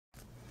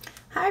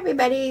Hi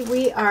everybody,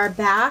 we are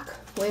back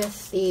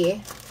with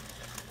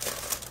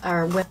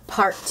with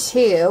part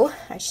 2,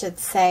 I should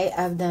say,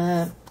 of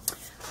the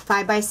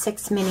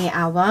 5x6 mini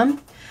album,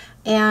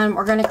 and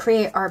we're going to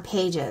create our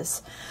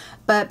pages.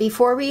 But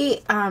before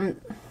we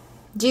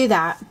do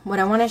that, what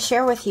I want to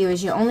share with you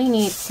is you only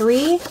need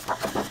 3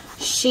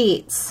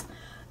 sheets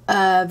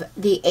of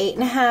the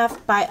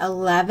 8.5 by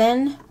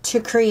 11 to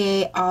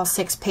create all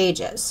 6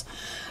 pages.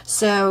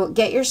 So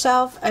get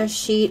yourself a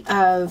sheet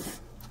of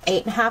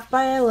 8.5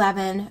 by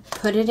 11,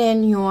 put it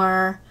in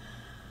your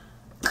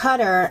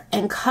cutter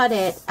and cut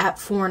it at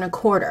 4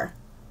 1/4.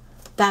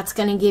 That's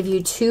going to give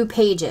you 2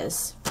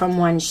 pages from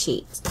one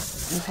sheet.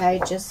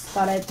 Okay, just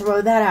thought I'd throw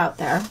that out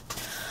there.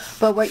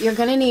 But what you're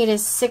going to need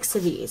is 6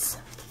 of these.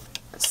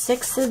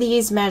 6 of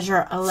these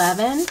measure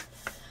 11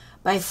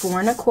 by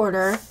 4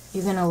 1/4.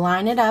 You're going to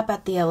line it up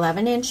at the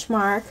 11-inch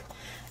mark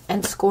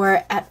and score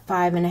it at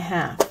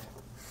 5.5.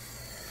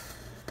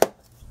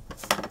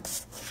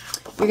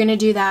 You're going to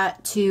do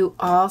that to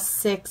all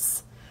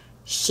 6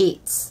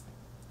 sheets.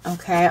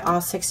 Okay,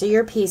 all 6 of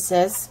your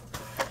pieces.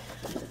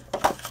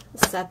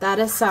 Set that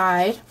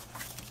aside.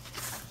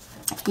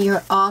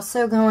 You're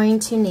also going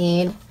to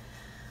need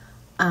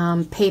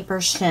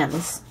paper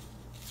shims.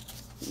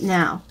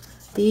 Now,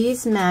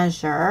 these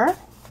measure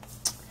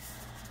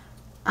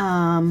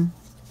 1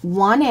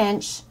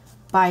 inch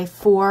by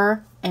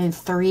 4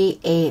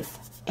 3/8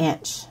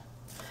 inch.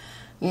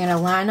 You're going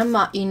to line them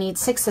up. You need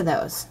 6 of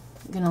those.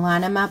 You're going to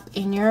line them up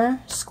in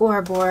your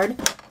scoreboard,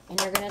 and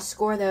you're going to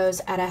score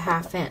those at a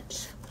 1/2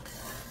 inch.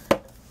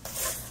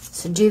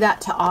 So do that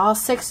to all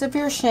 6 of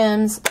your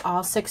shims,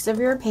 all 6 of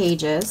your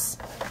pages.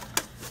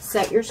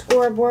 Set your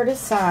scoreboard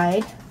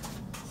aside,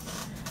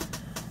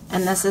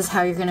 and this is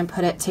how you're going to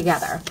put it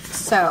together.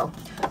 So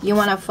you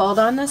want to fold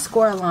on the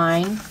score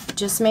line.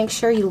 Just make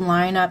sure you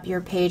line up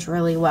your page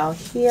really well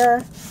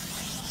here,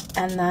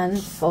 and then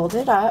fold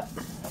it up.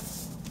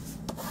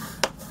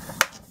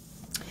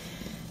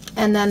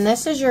 And then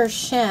this is your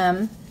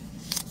shim.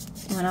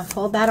 I'm going to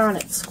fold that on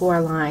its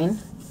score line.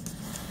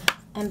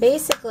 And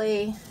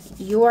basically,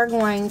 you are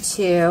going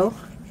to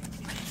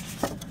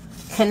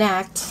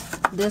connect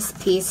this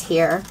piece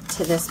here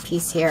to this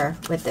piece here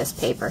with this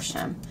paper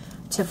shim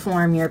to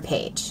form your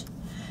page.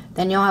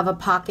 Then you'll have a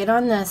pocket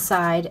on this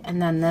side, and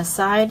then this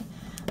side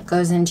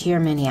goes into your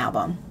mini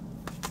album.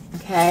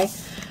 Okay?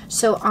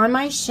 So on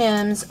my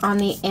shims, on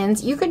the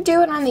ends, you could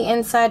do it on the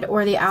inside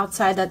or the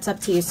outside, that's up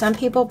to you. Some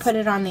people put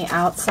it on the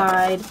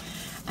outside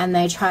and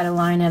they try to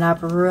line it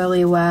up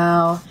really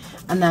well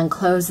and then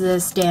close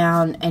this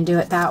down and do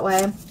it that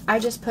way. I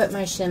just put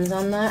my shims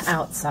on the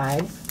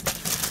outside.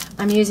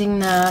 I'm using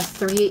the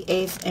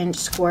 3/8 inch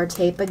score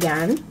tape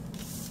again.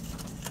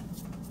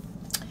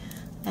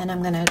 And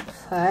I'm going to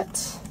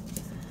put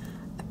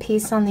a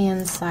piece on the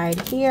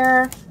inside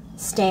here,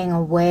 staying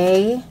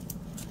away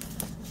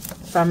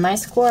from my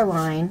score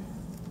line,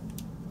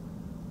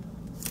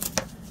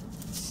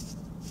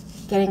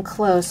 getting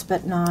close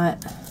but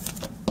not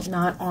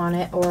on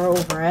it or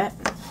over it.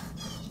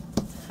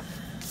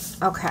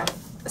 Okay,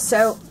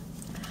 so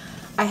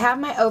I have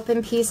my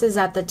open pieces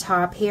at the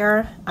top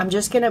here. I'm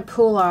just going to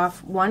pull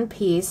off 1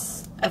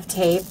 piece of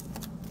tape.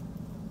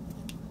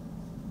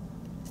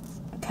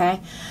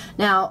 Okay,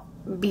 now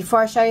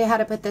before I show you how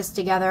to put this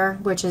together,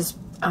 which is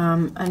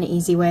an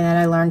easy way that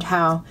I learned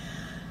how,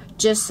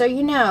 just so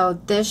you know,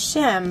 this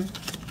shim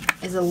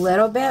is a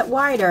little bit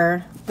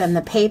wider than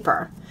the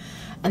paper.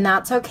 And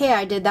that's okay.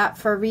 I did that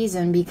for a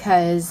reason,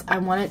 because I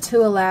wanted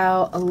to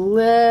allow a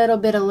little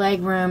bit of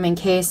leg room in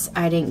case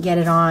I didn't get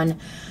it on,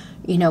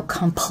 you know,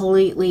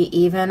 completely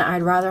even.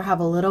 I'd rather have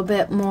a little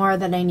bit more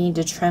that I need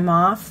to trim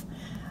off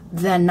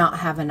than not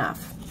have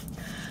enough.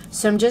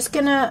 So I'm just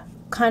going to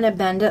kind of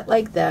bend it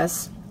like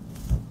this.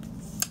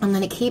 I'm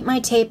going to keep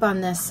my tape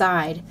on this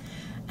side,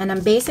 and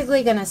I'm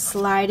basically going to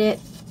slide it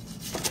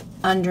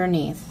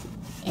underneath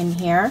in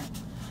here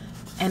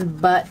and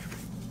butt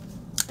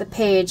the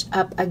page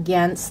up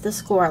against the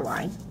score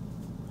line,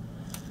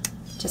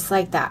 just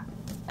like that.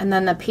 And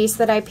then the piece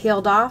that I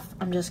peeled off,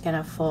 I'm just going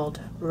to fold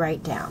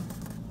right down,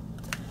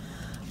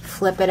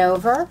 flip it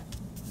over,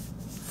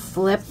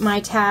 flip my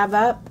tab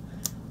up,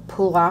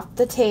 pull off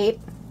the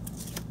tape,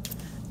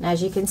 and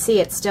as you can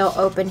see, it's still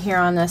open here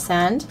on this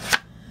end.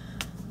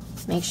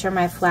 Make sure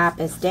my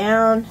flap is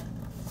down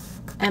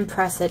and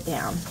press it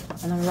down.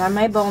 And I'll run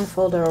my bone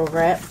folder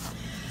over it.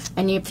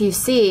 And if you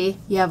see,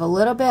 you have a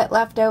little bit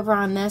left over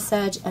on this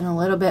edge and a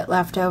little bit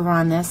left over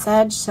on this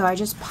edge. So I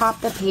just pop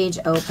the page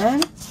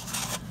open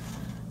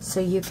so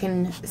you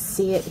can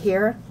see it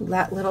here,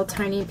 that little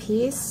tiny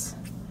piece.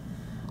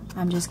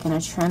 I'm just going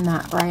to trim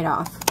that right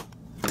off.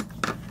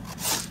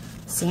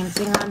 Same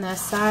thing on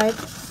this side.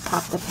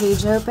 Pop the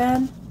page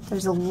open.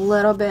 There's a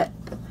little bit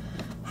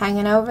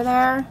hanging over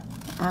there.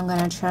 I'm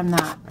going to trim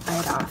that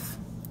right off.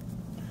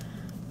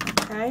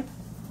 Okay?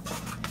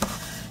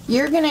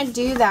 You're going to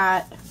do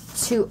that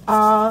to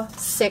all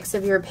 6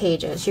 of your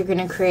pages. You're going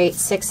to create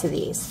 6 of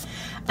these.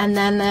 And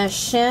then the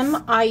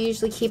shim I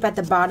usually keep at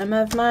the bottom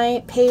of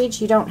my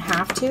page. You don't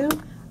have to.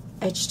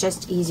 It's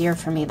just easier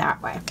for me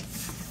that way.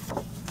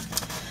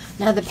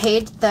 Now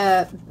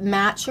the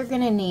mats you're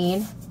going to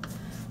need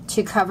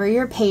to cover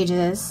your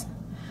pages,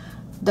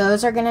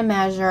 those are going to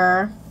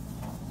measure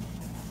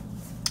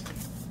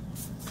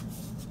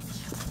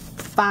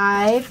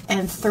 5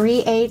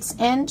 3/8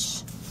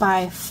 inch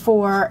by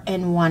 4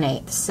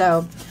 1/8.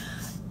 So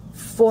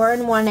 4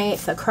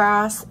 1/8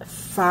 across,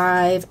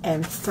 5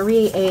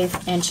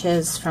 3/8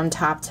 inches from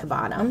top to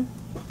bottom.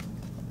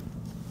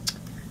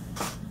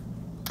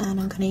 And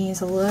I'm going to use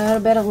a little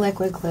bit of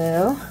liquid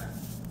glue.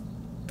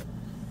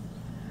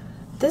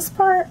 This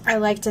part I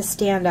like to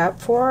stand up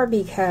for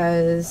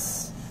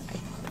because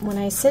when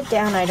I sit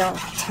down I don't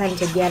tend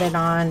to get it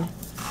on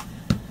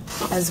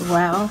as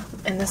well.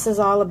 And this is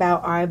all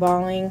about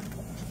eyeballing.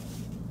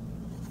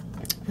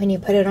 When you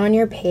put it on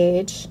your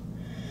page,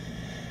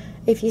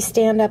 if you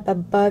stand up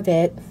above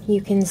it, you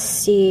can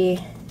see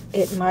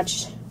it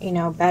much,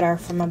 better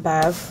from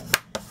above.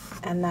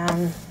 And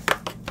then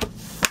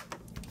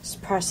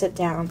just press it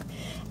down.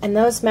 And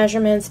those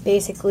measurements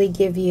basically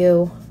give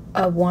you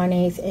a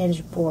 1/8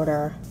 inch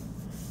border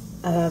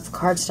of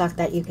cardstock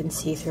that you can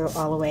see through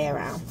all the way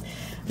around.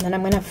 And then I'm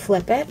going to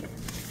flip it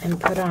and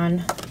put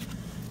on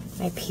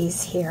my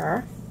piece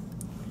here.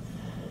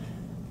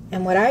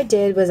 And what I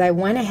did was I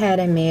went ahead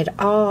and made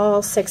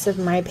all 6 of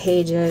my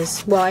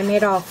pages, well, I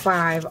made all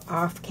 5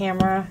 off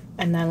camera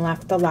and then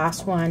left the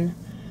last one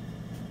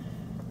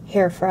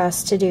here for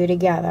us to do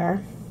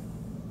together,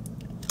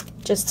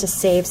 just to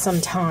save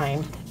some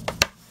time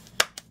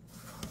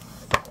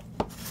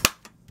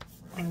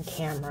on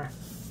camera.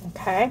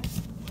 Okay?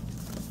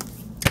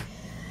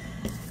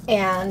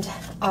 And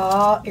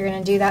you're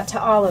going to do that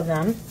to all of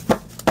them.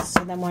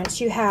 So then once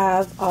you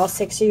have all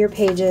 6 of your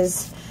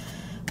pages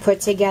put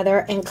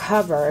together and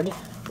covered,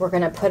 we're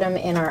going to put them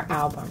in our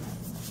album.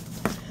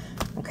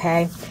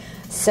 Okay?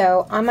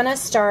 So I'm going to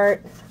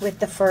start with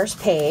the first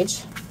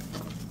page.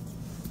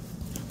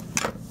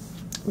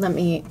 Let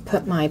me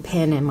put my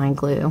pin in my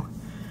glue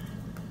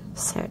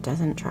so it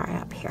doesn't dry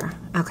up here.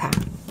 Okay.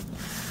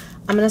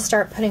 I'm going to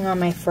start putting on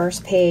my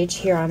first page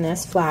here on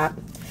this flap.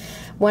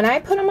 When I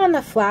put them on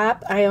the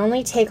flap, I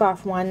only take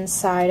off one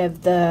side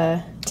of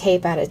the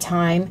tape at a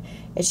time.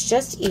 It's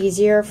just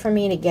easier for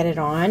me to get it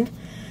on.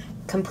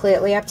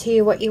 Completely up to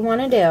you what you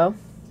want to do.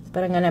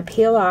 But I'm going to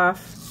peel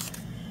off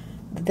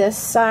this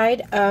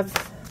side of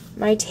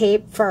my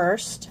tape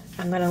first.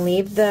 I'm going to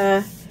leave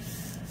the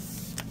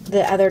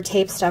other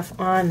tape stuff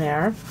on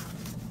there.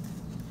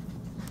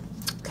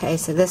 Okay,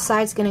 so this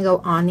side's going to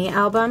go on the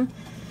album.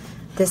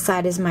 This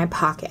side is my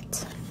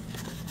pocket.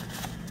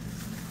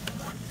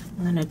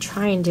 I'm going to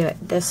try and do it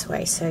this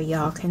way so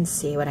y'all can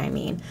see what I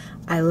mean.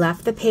 I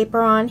left the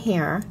paper on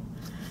here,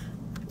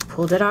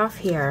 pulled it off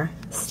here,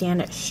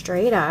 stand it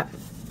straight up,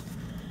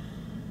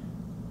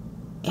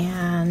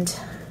 and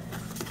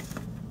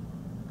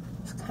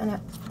just kind of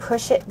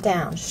push it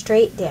down,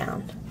 straight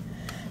down.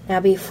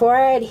 Now before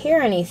I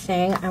adhere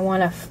anything, I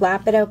want to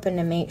flap it open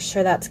to make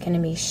sure that's going to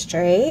be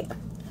straight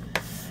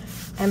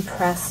and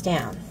press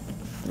down.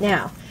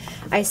 Now,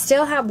 I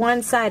still have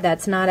one side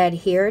that's not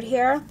adhered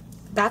here.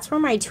 That's where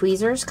my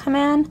tweezers come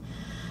in.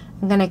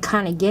 I'm going to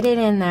kind of get it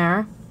in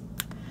there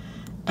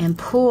and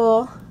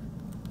pull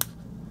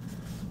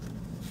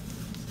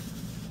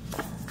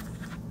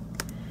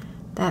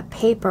that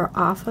paper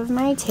off of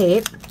my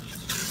tape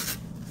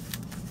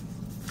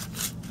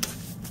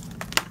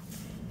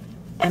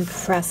and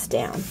press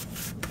down.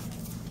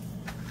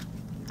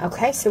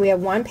 Okay, so we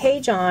have one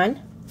page on.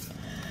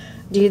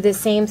 Do the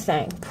same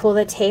thing. Pull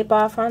the tape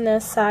off on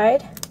this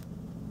side.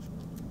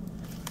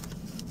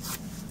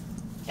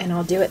 And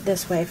I'll do it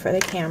this way for the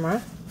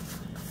camera.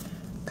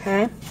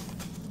 Okay.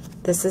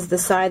 This is the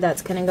side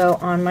that's going to go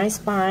on my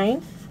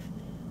spine.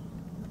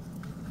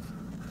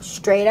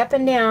 Straight up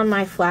and down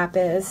my flap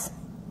is.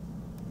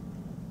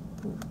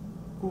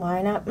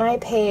 Line up my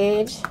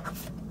page.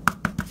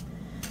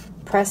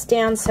 Press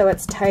down so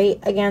it's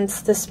tight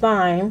against the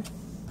spine.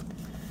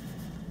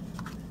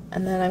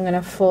 And then I'm going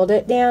to fold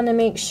it down to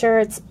make sure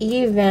it's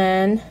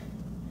even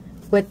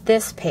with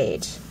this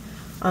page.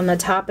 On the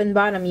top and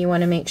bottom, you want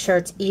to make sure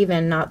it's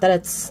even, not that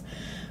it's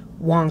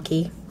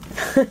wonky.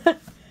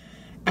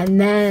 And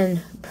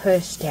then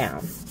push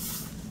down.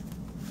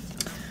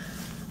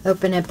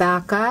 Open it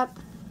back up.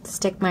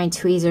 Stick my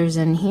tweezers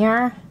in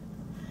here.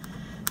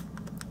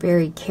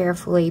 Very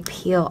carefully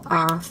peel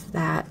off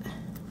that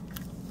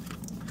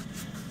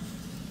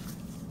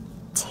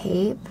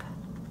tape.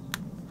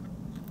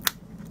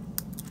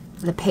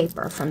 The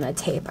paper from the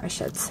tape, I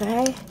should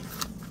say.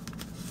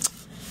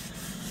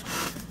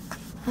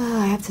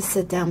 Oh, I have to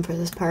sit down for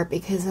this part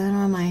because I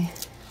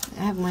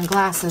have my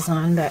glasses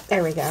on, but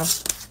there we go.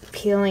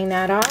 Peeling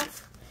that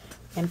off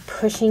and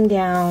pushing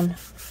down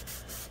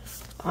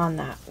on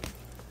that.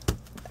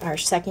 Our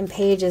second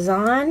page is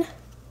on.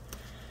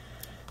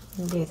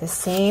 Do the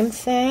same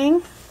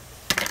thing.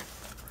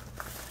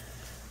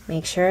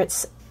 Make sure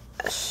it's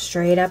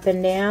straight up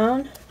and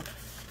down.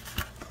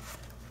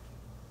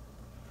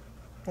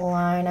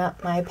 Line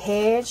up my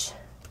page.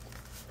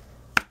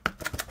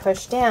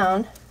 Push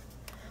down.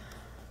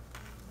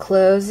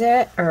 Close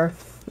it, or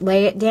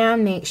lay it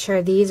down, make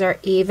sure these are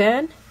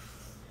even,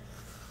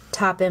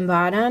 top and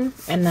bottom,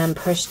 and then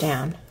push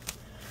down.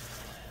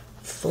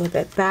 Flip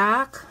it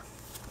back.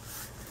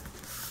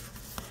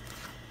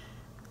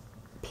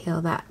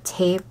 Peel that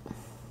tape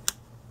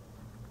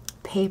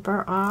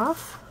paper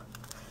off.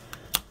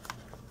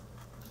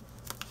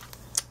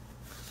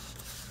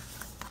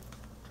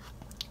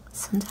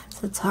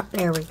 Sometimes it's hard,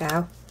 there we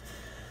go.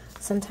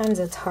 Sometimes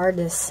it's hard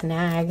to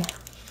snag.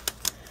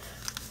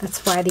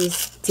 That's why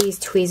these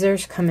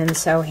tweezers come in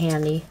so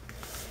handy.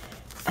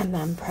 And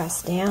then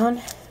press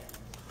down.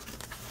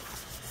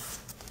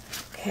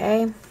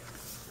 Okay.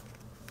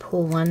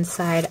 Pull one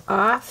side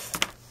off.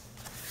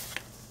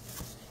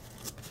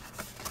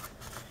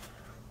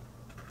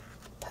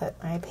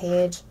 Put my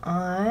page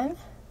on.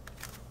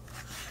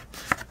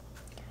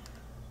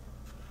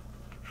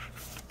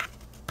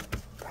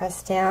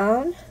 Press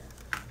down.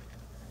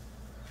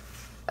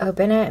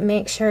 Open it,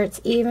 make sure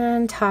it's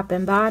even, top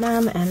and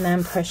bottom, and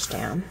then push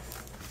down.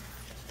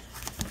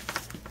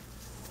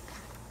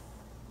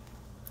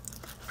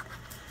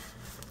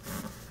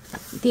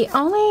 The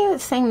only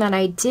thing that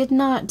I did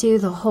not do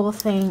the whole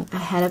thing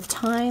ahead of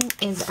time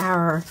is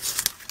our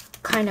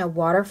kind of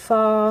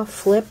waterfall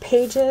flip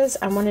pages.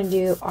 I want to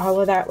do all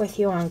of that with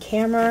you on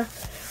camera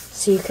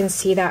so you can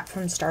see that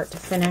from start to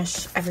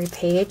finish, every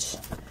page.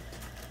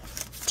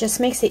 Just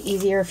makes it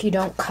easier if you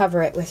don't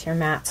cover it with your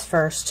mats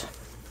first.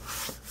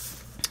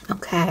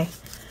 Okay,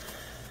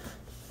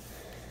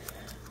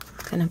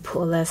 I'm gonna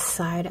pull this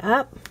side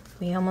up.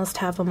 We almost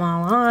have them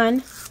all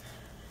on.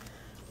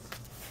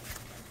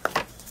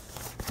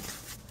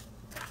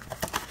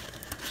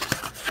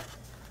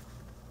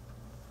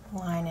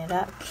 Line it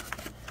up,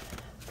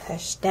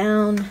 push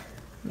down,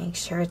 make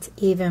sure it's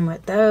even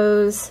with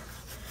those,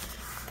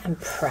 and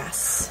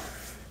press.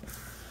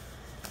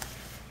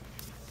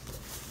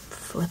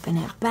 Flipping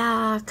it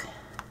back.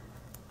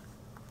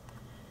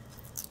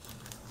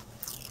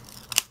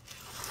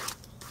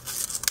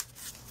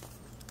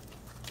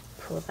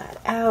 Pull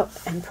that out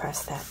and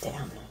press that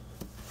down.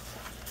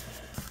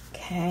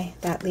 Okay,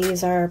 that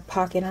leaves our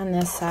pocket on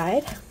this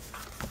side.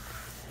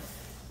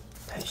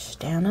 Push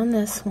down on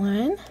this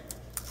one.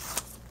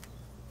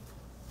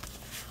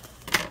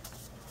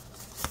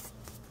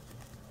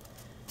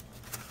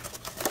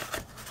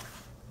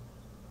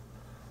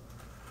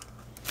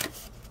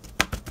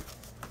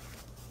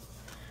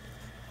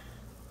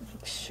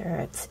 Make sure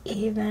it's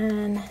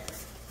even.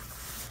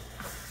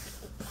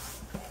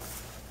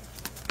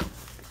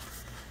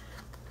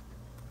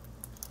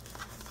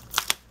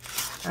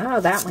 Oh,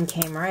 that one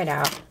came right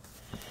out.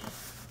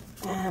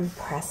 And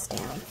press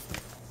down.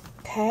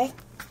 Okay.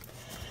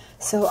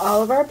 So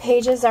all of our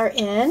pages are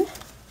in,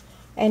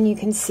 and you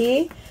can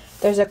see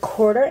there's a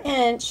 1/4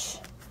 inch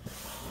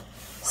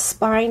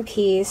spine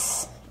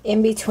piece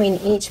in between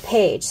each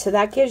page. So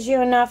that gives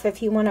you enough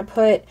if you want to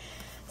put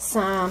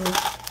some,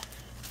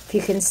 if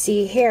you can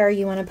see here,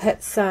 you want to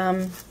put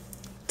some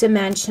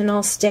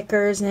dimensional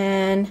stickers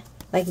in,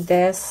 like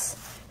this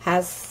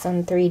has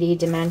some 3D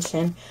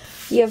dimension.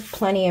 You have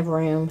plenty of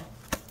room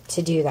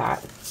to do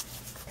that.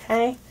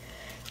 Okay?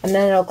 And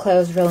then it'll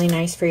close really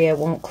nice for you. It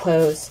won't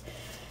close,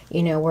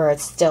 you know, where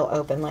it's still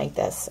open like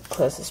this. It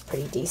closes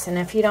pretty decent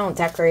if you don't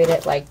decorate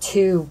it like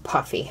too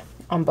puffy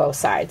on both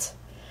sides.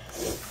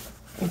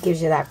 It gives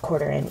you that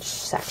 1/4 inch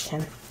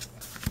section.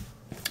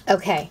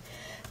 Okay,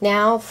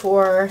 now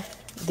for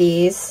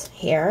these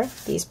here,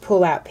 these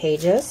pull-out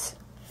pages.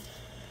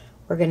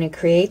 We're going to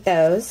create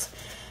those.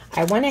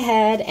 I went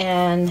ahead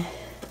and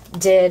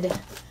did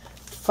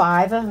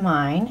 5 of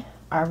mine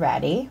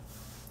already,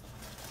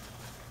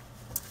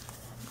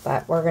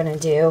 but we're going to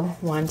do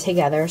one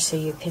together so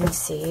you can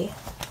see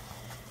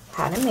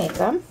how to make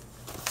them.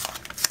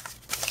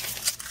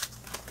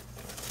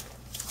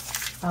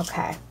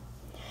 Okay,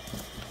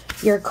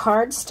 your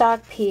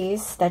cardstock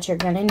piece that you're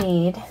going to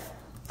need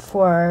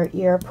for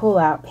your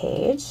pull-out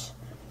page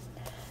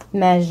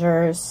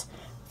measures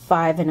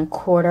 5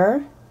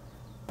 1/4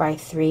 by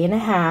 3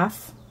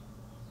 1/2.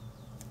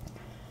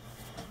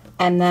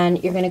 And then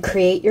you're going to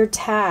create your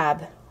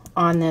tab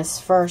on this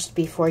first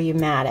before you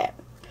mat it.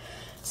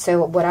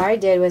 So what I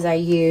did was I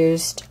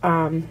used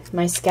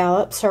my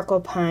scallop circle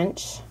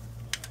punch,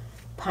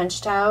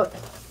 punched out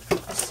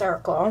a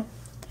circle,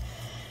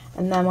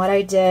 and then what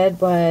I did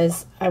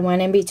was I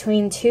went in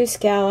between 2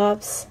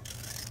 scallops,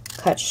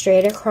 cut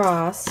straight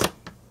across,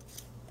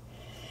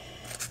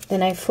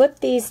 then I flipped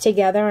these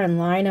together and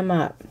line them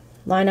up.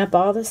 Line up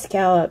all the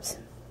scallops.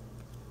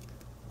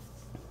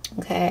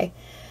 Okay.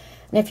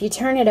 And if you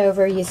turn it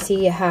over, you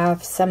see you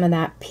have some of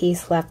that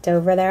piece left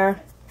over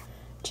there.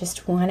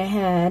 Just went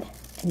ahead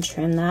and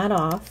trim that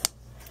off,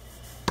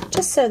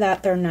 just so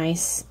that they're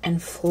nice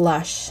and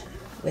flush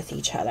with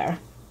each other.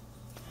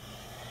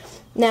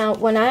 Now,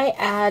 when I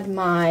add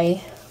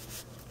my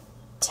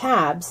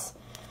tabs,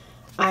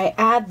 I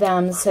add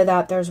them so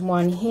that there's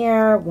one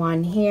here,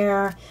 one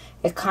here.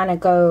 It kind of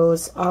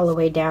goes all the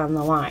way down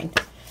the line.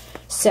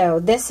 So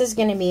this is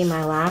going to be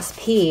my last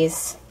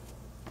piece.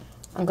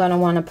 I'm going to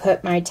want to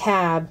put my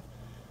tab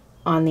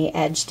on the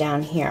edge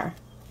down here.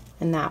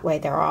 and that way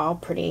they're all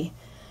pretty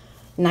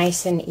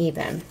nice and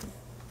even.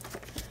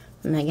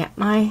 I'm going to get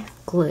my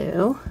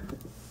glue.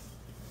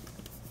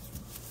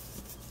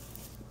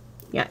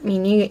 Yeah, I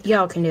mean,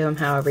 y'all can do them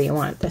however you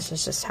want. This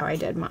is just how I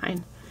did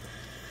mine.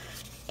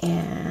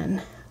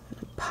 And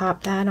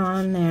pop that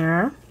on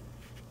there.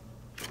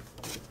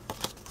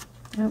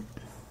 Yep.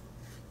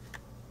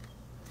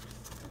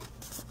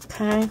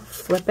 Okay,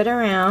 flip it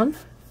around.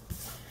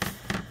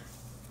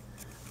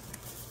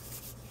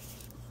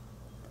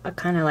 I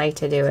kind of like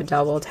to do a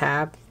double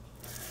tab,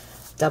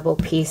 double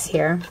piece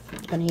here.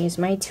 I'm going to use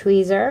my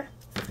tweezer,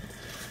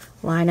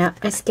 line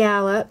up my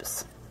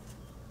scallops.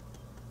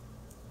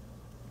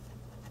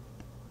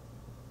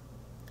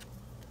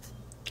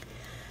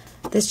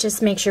 This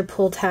just makes your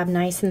pull tab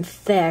nice and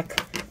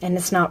thick, and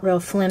it's not real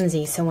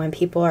flimsy, so when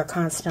people are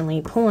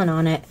constantly pulling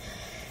on it,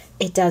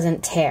 it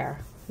doesn't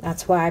tear.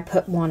 That's why I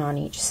put one on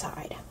each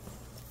side.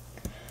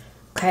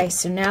 Okay,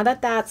 so now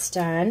that that's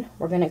done,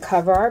 we're going to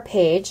cover our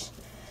page.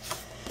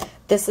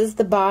 This is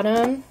the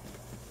bottom,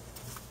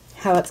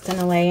 how it's going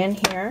to lay in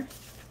here.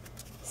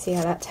 See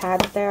how that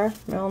tab's there?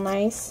 Real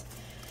nice.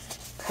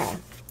 Okay,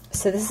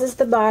 so this is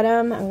the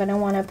bottom. I'm going to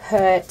want to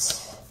put,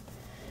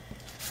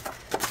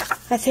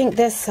 I think,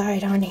 this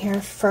side on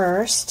here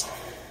first.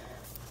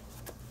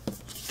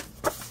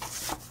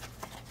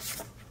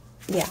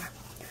 Yeah.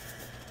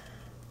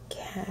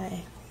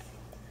 Okay.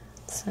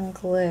 Some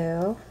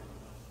glue.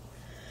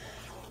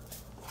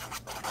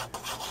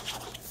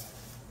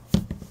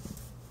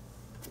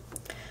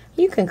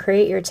 You can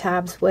create your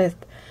tabs with,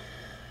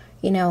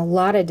 you know, a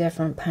lot of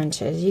different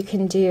punches. You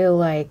can do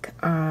like,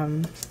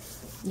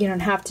 you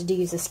don't have to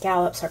use a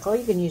scallop circle.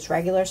 You can use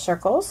regular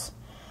circles.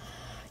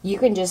 You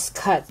can just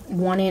cut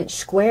 1-inch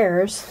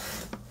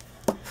squares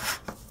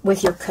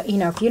with your, you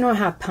know, if you don't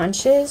have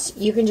punches,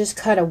 you can just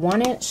cut a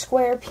 1-inch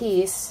square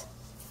piece,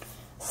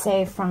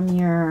 say from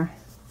your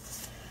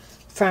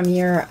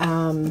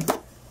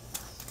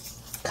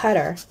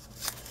cutter.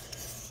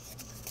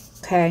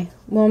 Okay,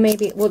 well,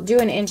 maybe we'll do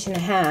 1.5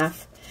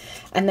 inches,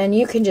 and then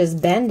you can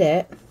just bend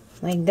it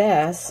like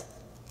this,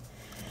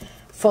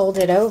 fold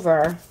it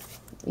over,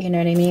 you know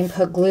what I mean,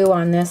 put glue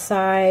on this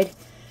side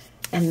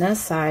and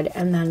this side,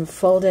 and then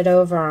fold it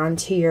over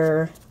onto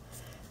your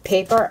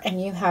paper,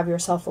 and you have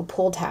yourself a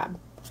pull tab.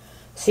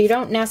 So you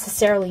don't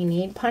necessarily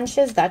need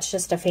punches. That's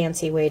just a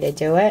fancy way to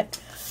do it.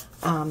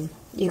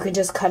 You could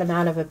just cut them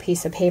out of a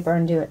piece of paper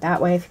and do it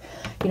that way.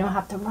 You don't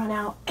have to run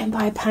out and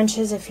buy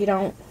punches if you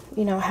don't,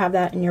 you know, have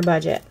that in your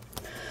budget.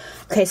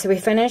 Okay, so we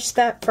finished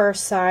that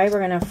first side.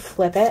 We're going to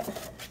flip it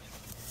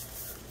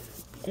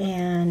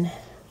and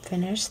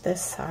finish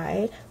this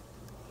side.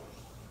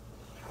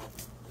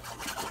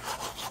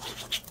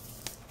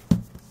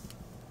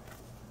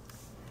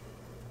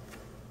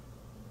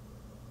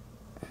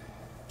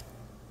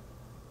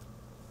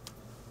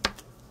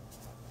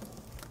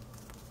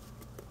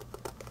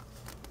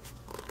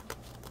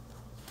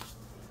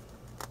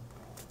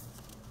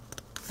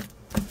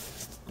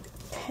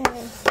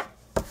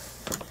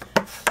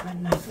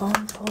 Run my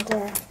bone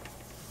folder.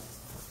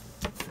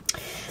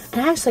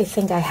 And I actually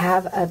think I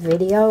have a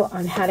video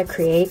on how to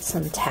create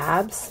some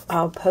tabs.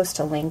 I'll post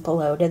a link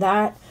below to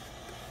that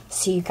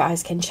so you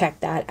guys can check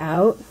that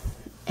out.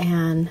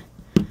 And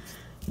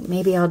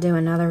maybe I'll do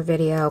another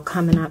video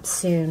coming up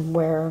soon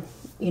where,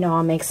 you know,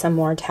 I'll make some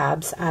more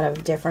tabs out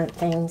of different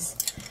things.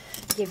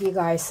 Give you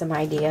guys some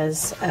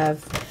ideas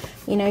of,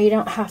 you know, you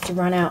don't have to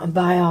run out and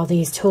buy all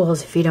these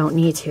tools if you don't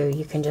need to.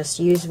 You can just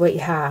use what you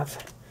have.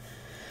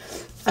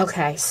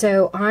 Okay,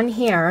 so on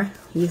here,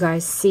 you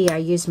guys see I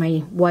used my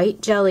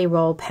white Jelly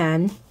Roll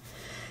pen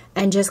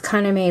and just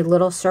kind of made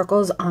little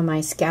circles on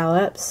my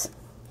scallops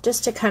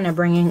just to kind of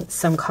bring in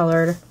some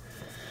color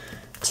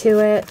to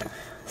it.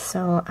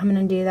 So I'm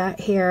going to do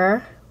that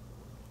here.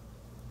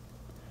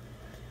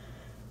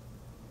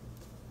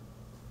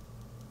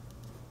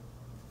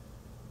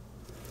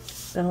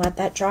 Gonna let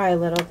that dry a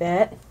little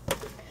bit,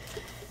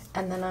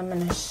 and then I'm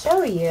going to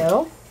show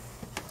you.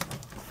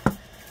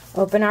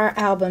 Open our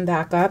album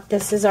back up.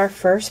 This is our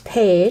first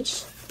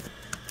page,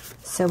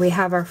 so we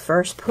have our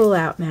first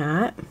pull-out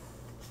mat.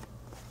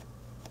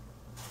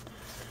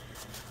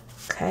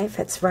 Okay,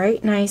 fits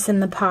right nice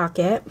in the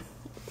pocket,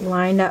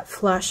 lined up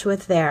flush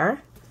with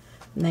there,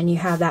 and then you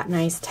have that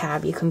nice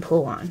tab you can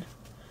pull on.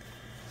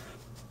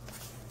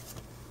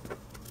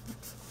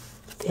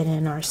 Fit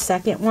in our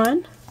second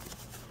one.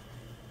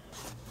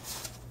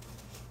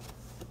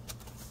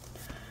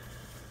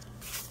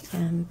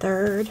 And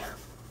third.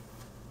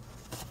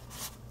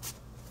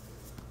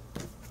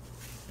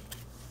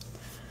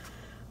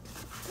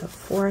 The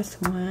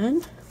fourth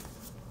one.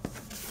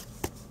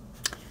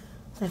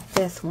 The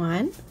fifth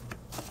one.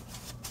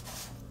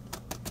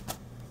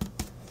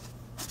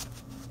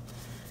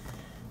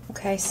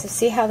 Okay, so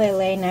see how they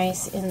lay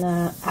nice in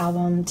the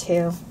album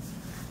too,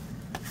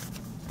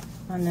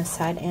 on this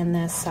side and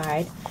this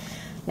side.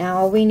 Now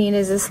all we need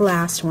is this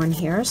last one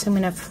here, so I'm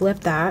going to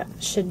flip that.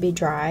 Should be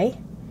dry.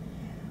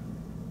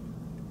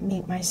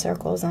 Make my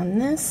circles on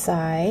this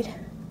side.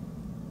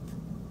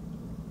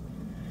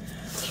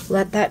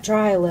 Let that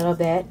dry a little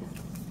bit,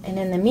 And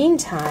in the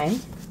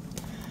meantime,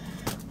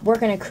 we're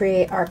going to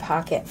create our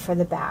pocket for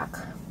the back.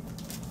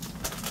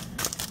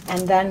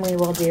 And then we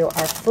will do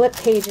our flip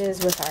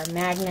pages with our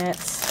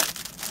magnets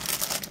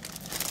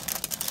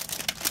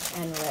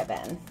and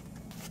ribbon.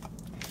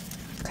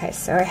 Okay,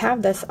 so I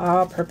have this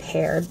all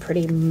prepared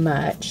pretty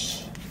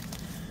much.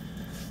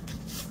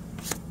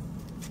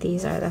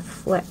 These are the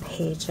flip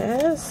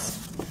pages,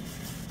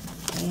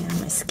 and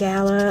my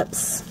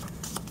scallops,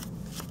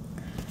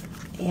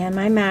 and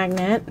my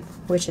magnet,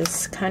 which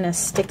is kind of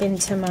sticking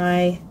to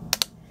my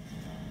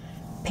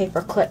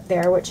paper clip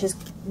there, which is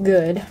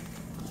good.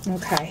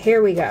 Okay,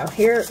 here we go.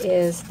 Here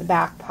is the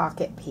back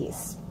pocket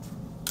piece.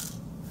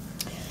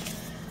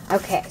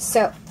 Okay,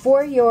 so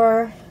for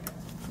your,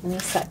 let me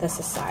set this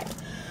aside.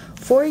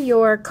 For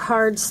your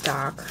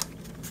cardstock,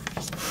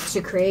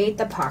 to create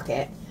the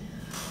pocket,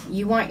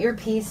 you want your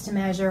piece to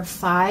measure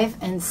 5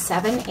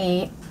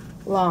 7/8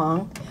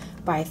 long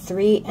by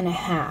 3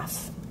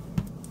 1/2.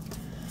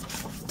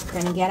 You're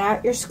going to get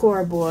out your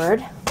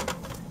scoreboard,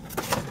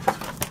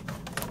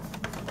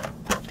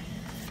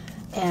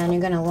 and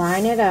you're going to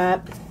line it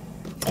up,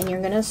 and you're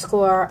going to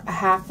score a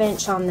 1/2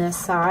 inch on this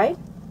side.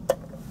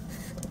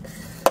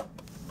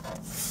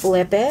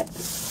 Flip it,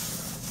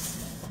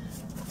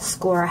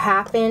 score a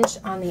 1/2 inch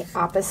on the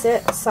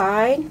opposite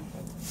side,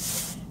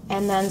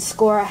 and then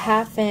score a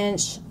 1/2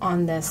 inch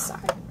on this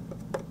side.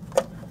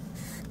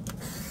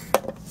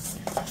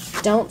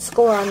 Don't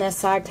score on this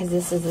side because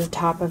this is the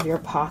top of your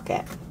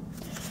pocket.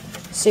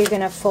 So you're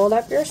going to fold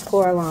up your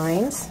score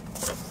lines.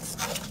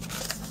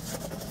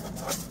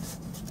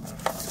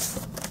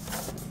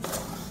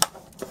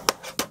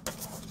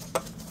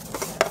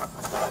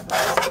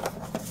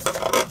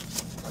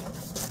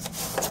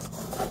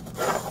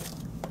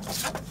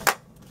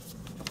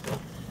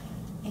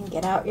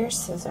 Get out your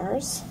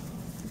scissors.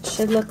 It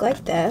should look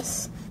like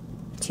this.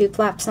 2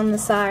 flaps on the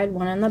side,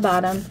 1 on the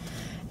bottom,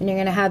 and you're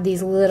going to have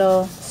these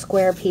little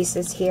square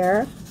pieces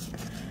here.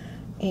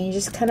 And you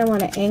just kind of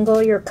want to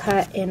angle your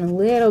cut in a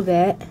little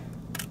bit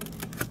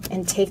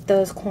and take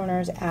those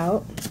corners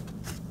out.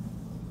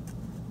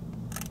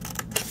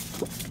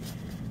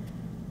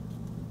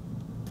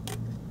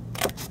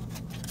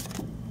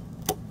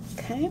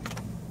 Okay.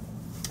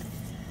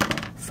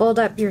 Fold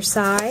up your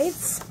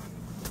sides.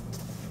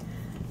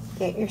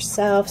 Get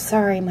yourself,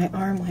 sorry, my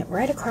arm went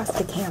right across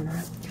the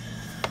camera.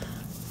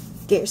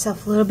 Get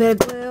yourself a little bit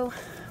of glue.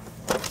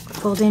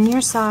 Fold in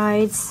your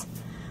sides.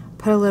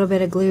 Put a little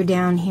bit of glue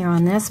down here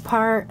on this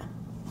part.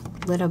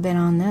 A little bit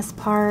on this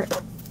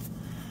part.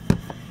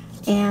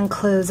 And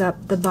close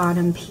up the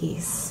bottom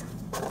piece.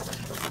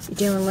 If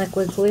you're doing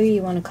liquid glue,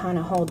 you want to kind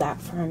of hold that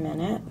for a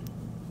minute.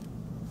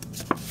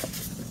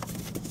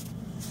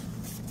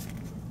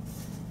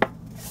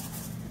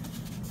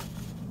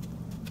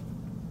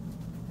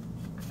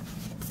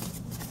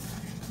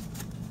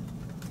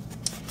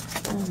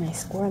 Oh, my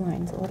score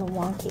line's a little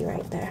wonky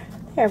right there.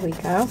 There we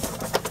go.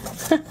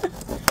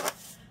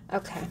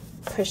 Okay,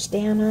 push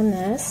down on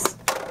this.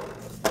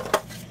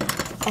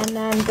 And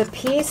then the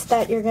piece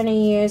that you're going to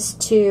use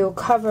to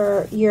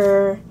cover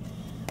your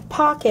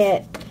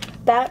pocket,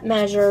 that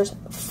measures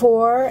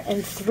 4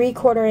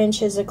 3/4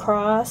 inches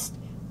across,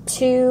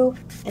 2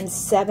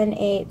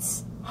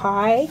 7/8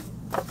 high.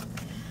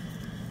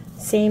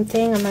 Same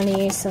thing, I'm going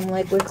to use some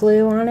liquid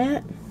glue on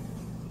it.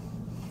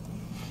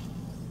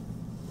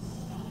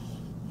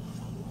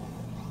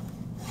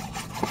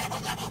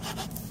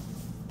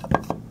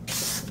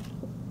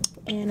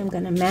 And I'm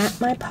going to mat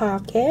my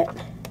pocket.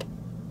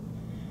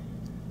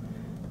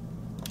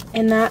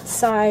 And that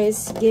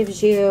size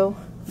gives you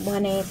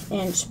 1/8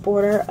 inch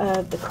border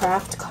of the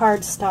craft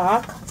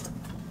cardstock.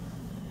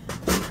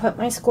 Put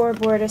my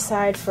scoreboard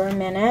aside for a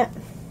minute.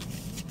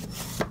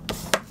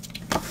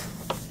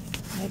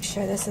 Make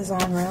sure this is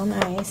on real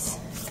nice.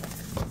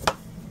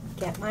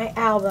 Get my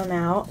album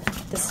out.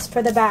 This is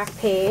for the back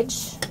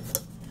page.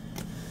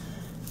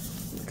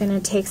 I'm going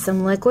to take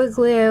some liquid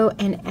glue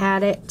and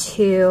add it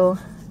to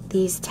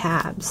these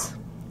tabs,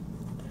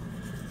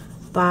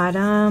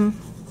 bottom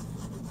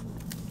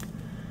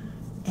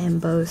and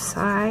both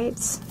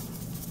sides.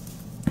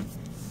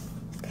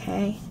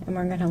 Okay, and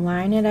we're going to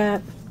line it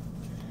up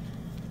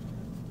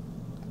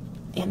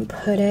and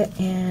put it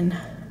in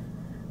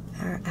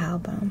our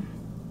album.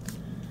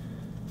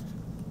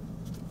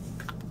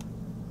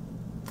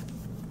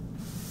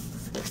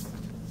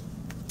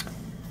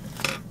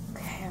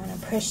 Okay, I'm going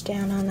to push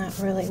down on that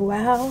really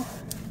well.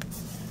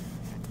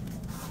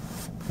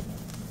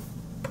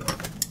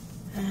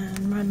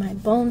 Run my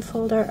bone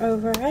folder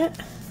over it.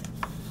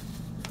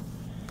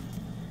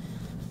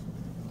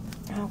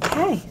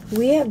 Okay,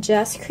 we have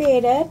just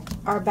created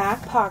our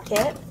back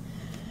pocket,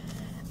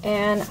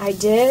 and I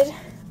did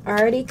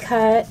already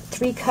cut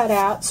 3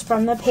 cutouts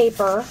from the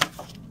paper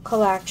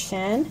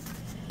collection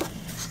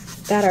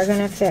that are going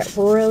to fit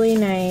really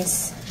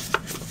nice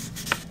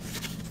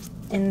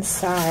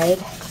inside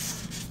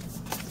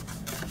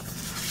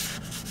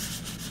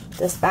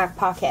this back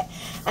pocket.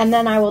 And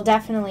then I will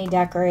definitely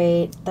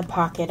decorate the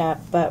pocket up,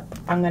 but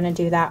I'm going to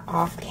do that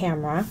off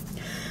camera.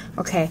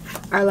 Okay,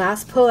 our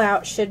last pull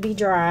out should be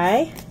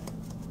dry.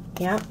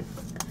 Yep.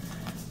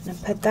 I'm going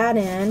to put that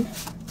in.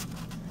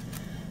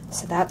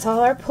 So that's all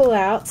our pull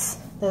outs.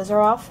 Those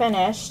are all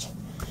finished.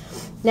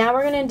 Now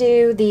we're going to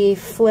do the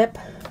flip.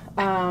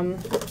 You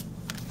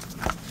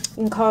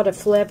can call it a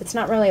flip. It's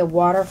not really a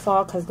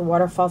waterfall because the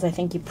waterfalls I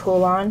think you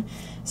pull on.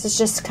 This is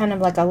just kind of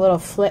like a little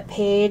flip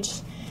page.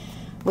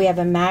 We have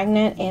a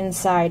magnet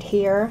inside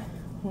here.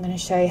 I'm going to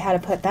show you how to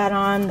put that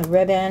on, the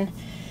ribbon,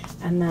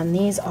 and then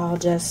these all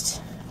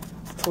just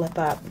flip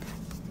up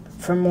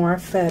for more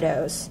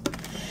photos.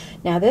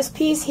 Now this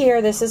piece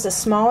here, this is a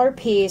smaller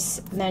piece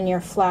than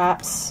your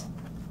flaps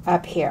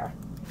up here.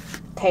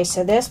 Okay,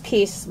 so this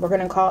piece, we're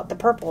going to call it the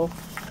purple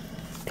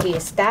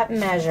piece. That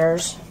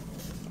measures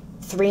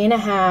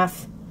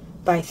 3.5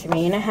 by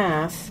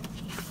 3.5.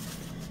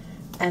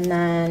 And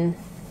then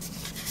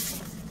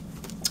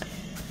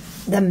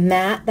the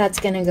mat that's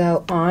going to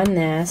go on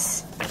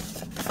this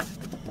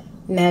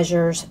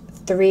measures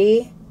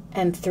 3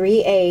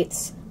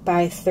 3/8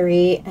 by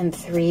 3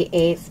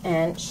 3/8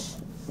 inch.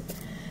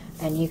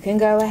 And you can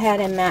go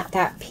ahead and mat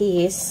that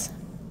piece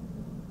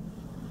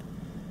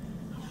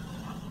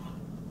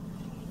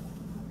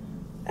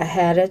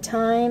ahead of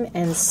time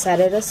and set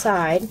it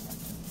aside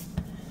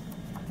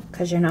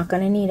because you're not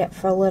going to need it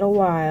for a little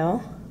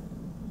while.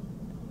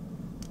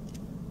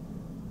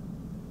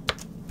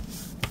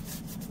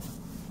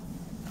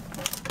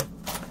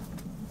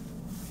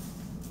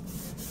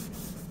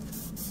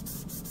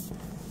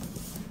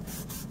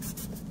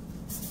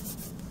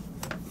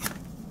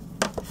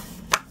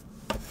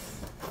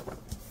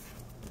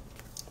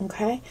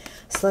 Okay,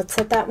 so let's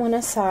set that one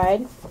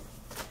aside.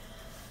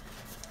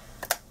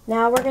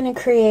 Now we're going to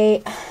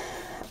create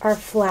our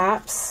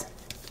flaps.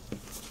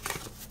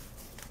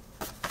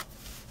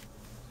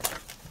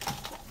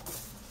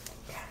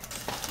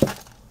 Okay.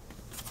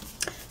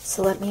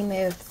 So let me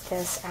move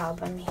this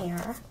album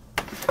here.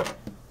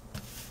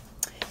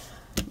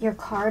 Your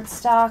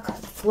cardstock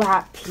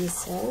flap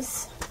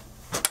pieces.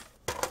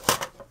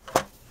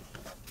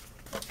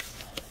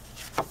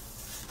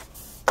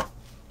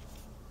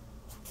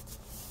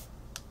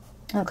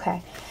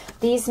 Okay,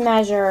 these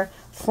measure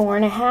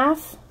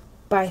 4.5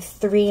 by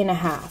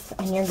 3.5,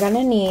 and you're going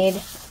to need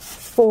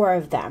 4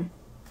 of them.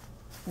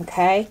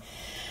 Okay,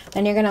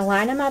 then you're going to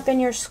line them up in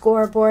your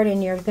scoreboard,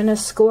 and you're going to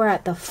score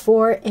at the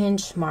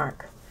 4-inch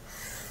mark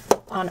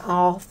on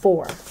all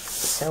 4.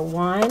 So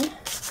 1,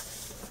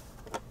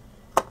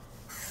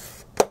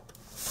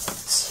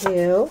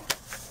 2,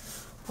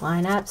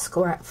 line up,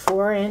 score at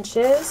 4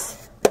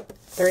 inches,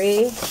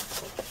 3,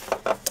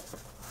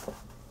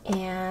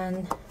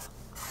 and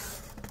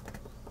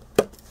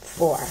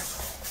 4.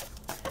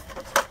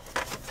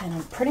 And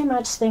I pretty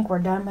much think we're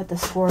done with the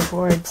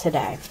scoreboard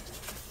today.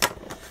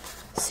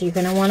 So you're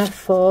going to want to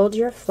fold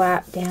your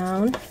flap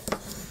down.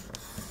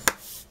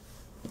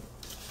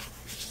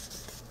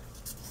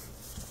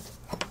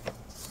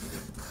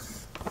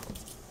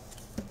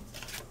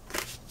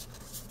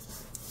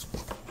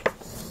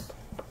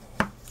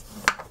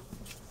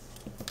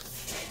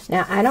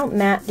 Now I don't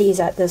mat these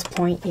at this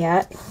point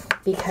yet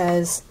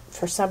because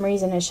for some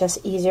reason it's just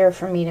easier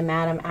for me to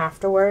mat them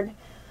afterward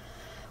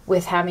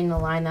with having to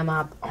line them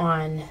up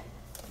on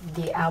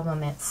the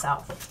album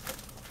itself.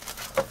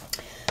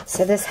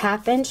 So this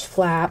 1/2-inch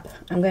flap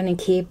I'm going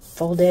to keep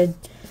folded,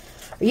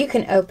 or you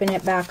can open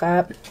it back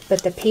up,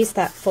 but the piece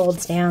that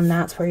folds down,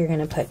 that's where you're going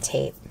to put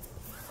tape.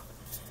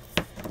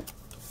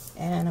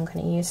 And I'm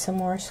going to use some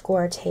more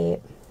score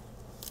tape.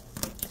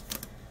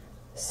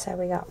 So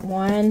we got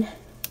 1,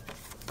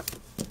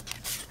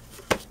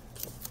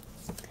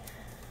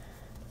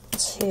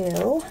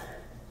 2,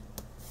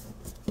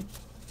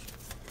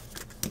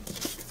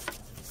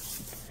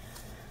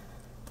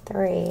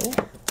 3,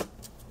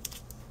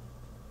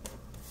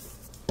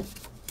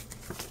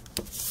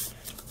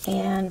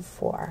 and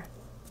 4.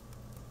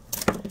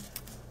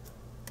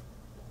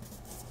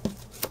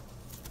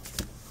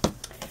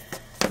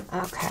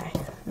 Okay,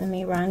 let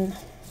me run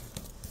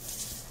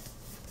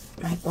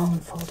my bone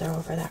folder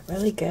over that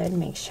really good.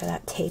 Make sure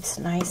that tape's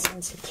nice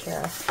and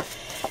secure.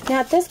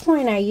 Now at this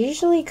point I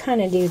usually kind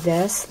of do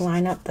this,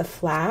 line up the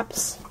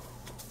flaps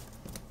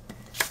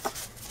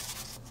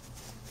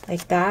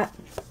like that,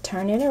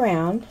 turn it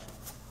around,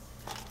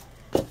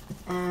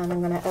 and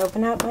I'm going to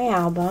open up my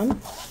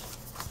album,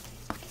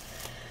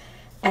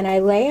 and I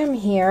lay them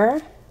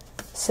here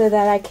so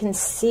that I can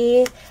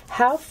see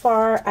how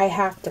far I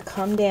have to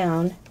come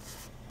down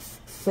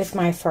with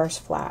my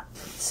first flap.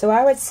 So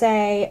I would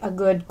say a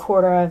good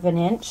 1/4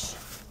 inch.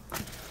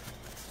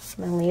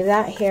 I'm going to leave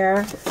that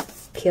here,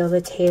 peel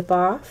the tape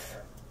off.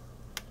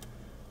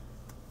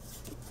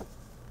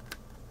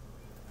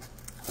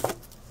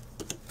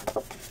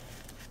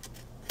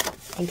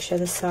 Make sure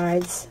the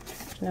sides,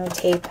 no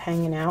tape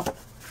hanging out.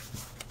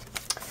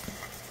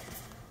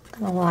 I'm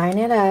going to line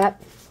it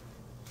up.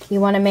 You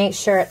want to make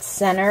sure it's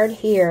centered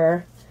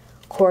here,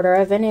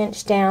 1/4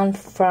 inch down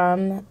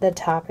from the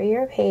top of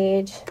your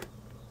page.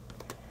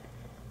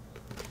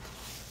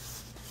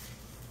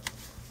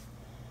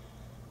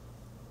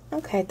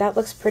 Okay, that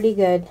looks pretty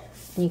good.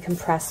 and you can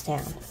press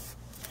down.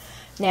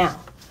 Now,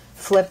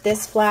 flip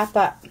this flap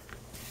up.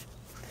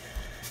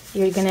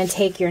 You're going to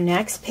take your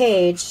next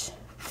page,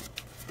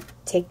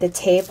 take the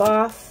tape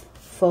off,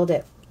 fold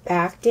it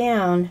back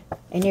down,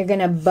 and you're going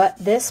to butt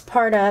this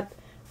part up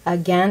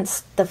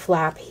against the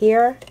flap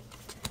here.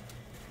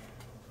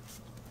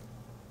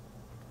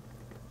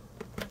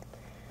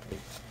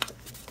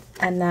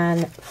 And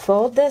then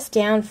fold this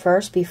down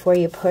first before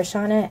you push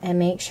on it, and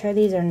make sure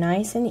these are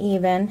nice and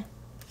even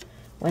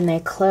when they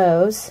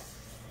close,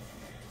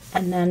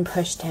 and then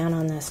push down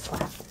on this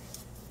flap.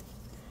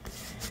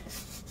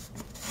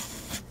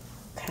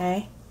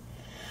 Okay,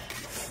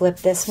 flip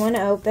this one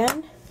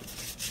open,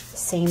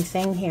 same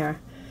thing here.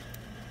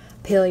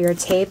 Peel your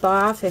tape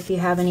off if you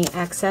have any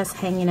excess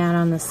hanging out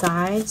on the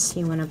sides.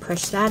 You want to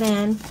push that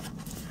in,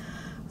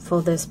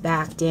 fold this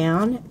back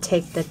down,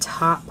 take the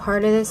top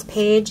part of this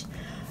page,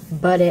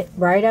 butt it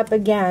right up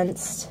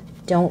against,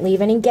 don't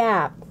leave any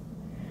gap,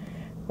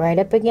 right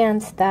up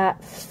against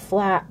that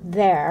flap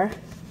there.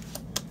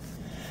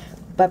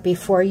 But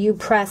before you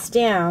press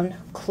down,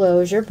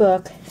 close your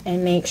book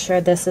and make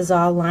sure this is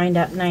all lined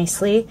up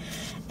nicely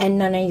and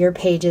none of your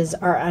pages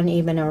are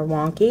uneven or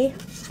wonky,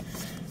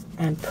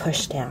 and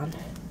push down.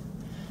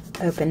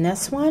 Open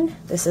this one.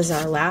 This is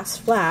our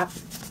last flap.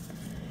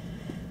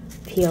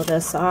 Peel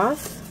this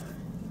off.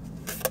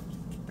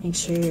 Make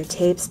sure your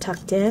tape's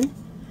tucked in.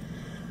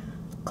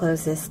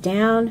 Close this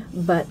down,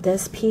 butt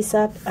this piece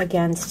up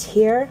against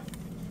here.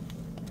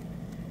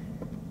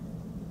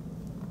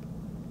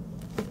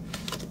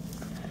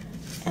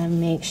 And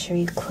make sure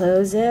you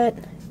close it.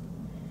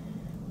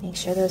 Make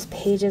sure those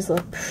pages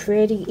look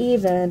pretty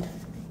even.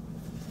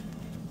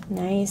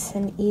 Nice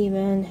and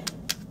even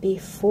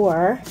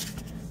before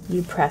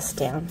you press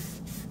down.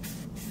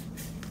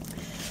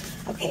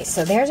 Okay,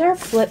 so there's our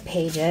flip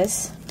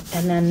pages.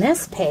 And then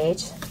this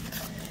page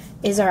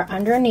is our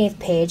underneath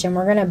page, and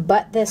we're going to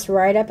butt this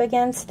right up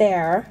against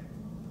there,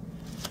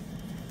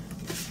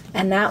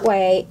 and that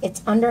way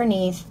it's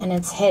underneath and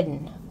it's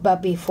hidden.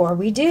 But before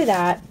we do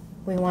that,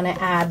 we want to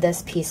add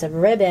this piece of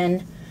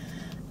ribbon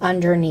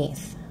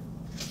underneath.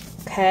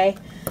 Okay,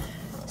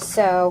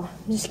 so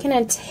I'm just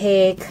going to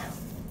take a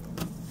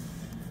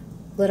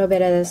little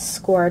bit of this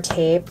score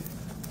tape,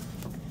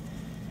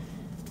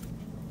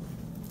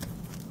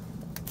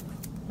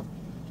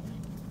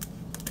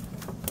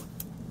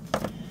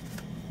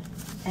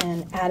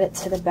 and add it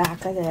to the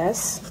back of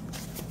this.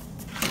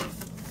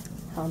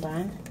 Hold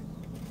on.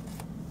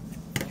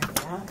 There we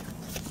go.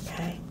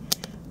 Okay.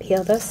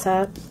 Peel this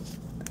up.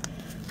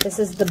 This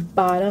is the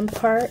bottom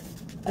part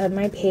of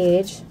my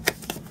page.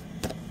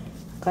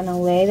 I'm gonna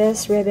lay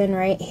this ribbon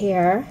right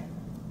here.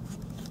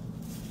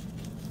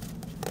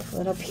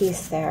 Little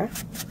piece there.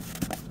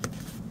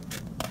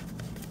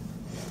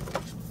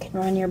 You can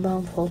run your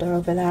bone folder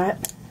over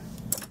that.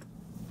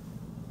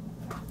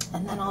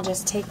 And then I'll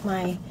just take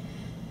my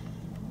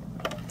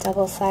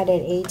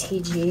double-sided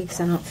ATG because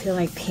I don't feel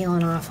like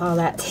peeling off all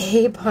that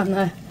tape on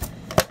the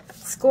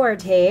score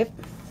tape.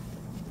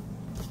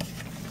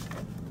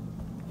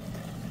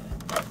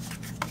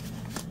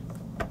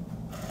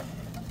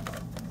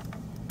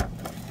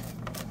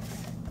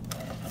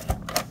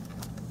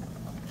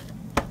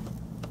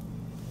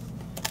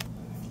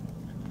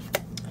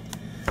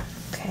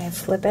 Okay,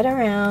 flip it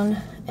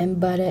around and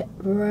butt it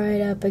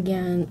right up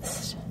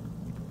against.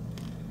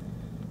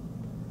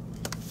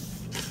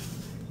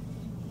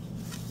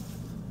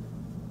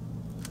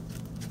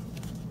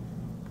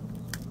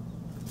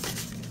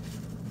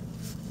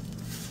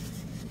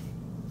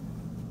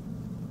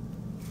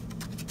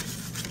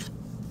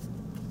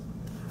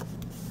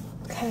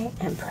 Okay,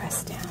 and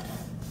press down.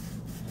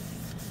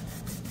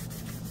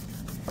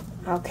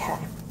 Okay,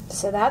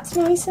 so that's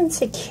nice and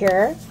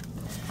secure.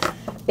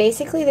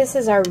 Basically, this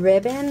is our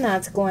ribbon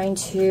that's going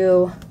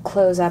to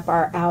close up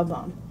our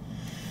album.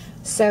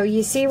 So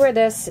you see where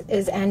this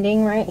is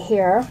ending right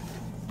here.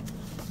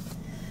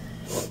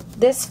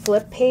 This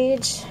flip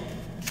page,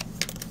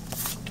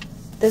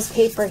 this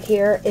paper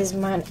here is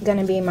going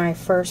to be my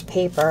first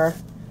paper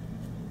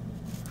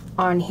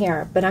on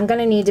here, but I'm going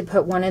to need to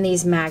put one of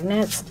these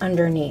magnets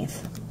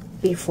underneath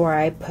before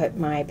I put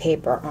my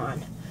paper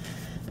on.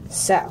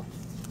 So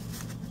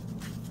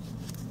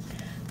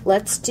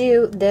let's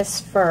do this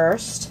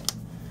first.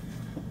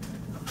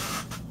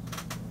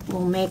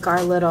 We'll make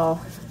our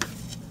little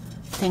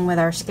thing with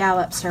our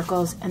scallop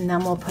circles, and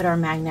then we'll put our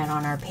magnet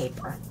on our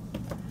paper.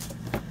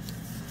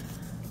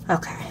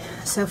 Okay,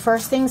 so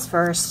first things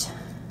first,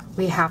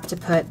 we have to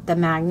put the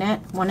magnet,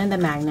 one of the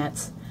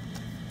magnets,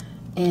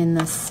 in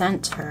the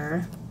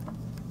center,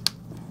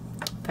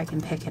 if I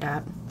can pick it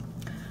up,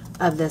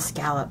 of this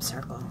scallop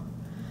circle.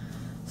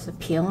 So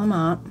peel them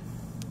up.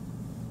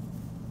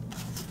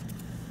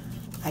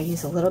 I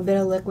use a little bit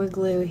of liquid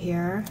glue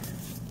here.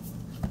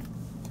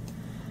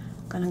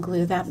 I'm going to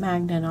glue that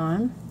magnet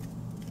on.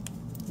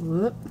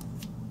 Whoop.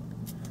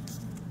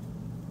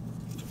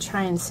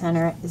 Try and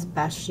center it as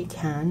best you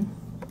can.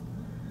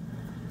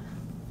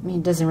 I mean,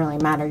 it doesn't really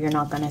matter, you're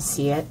not going to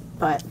see it,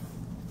 but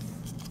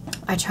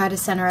I try to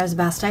center as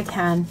best I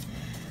can.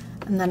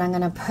 And then I'm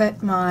going to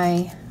put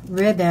my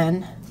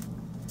ribbon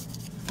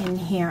in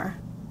here.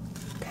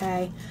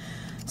 Okay,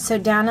 so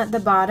down at the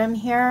bottom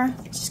here,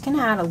 just going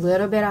to add a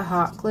little bit of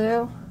hot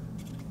glue.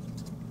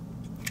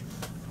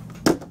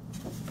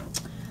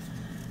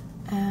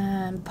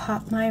 And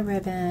pop my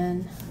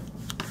ribbon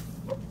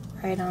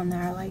right on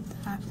there like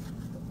that.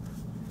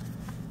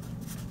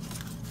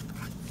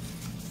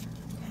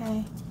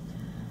 Okay,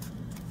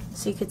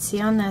 so you could see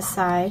on this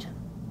side,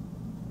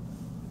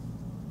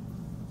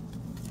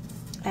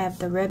 I have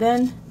the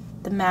ribbon,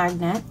 the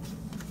magnet.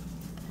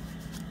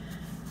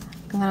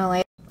 I'm going to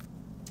lay,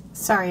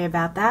 sorry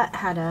about that,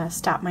 had to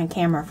stop my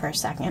camera for a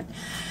second.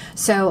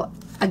 So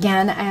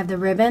again, I have the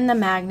ribbon, the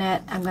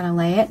magnet, I'm going to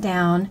lay it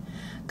down.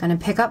 I'm going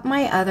to pick up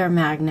my other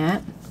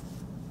magnet,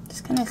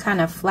 just going to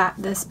kind of flap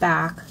this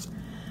back,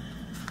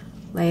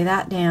 lay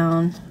that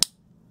down,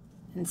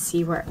 and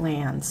see where it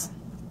lands.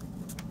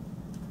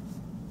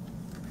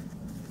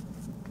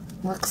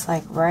 Looks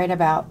like right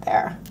about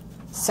there.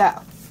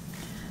 So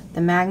the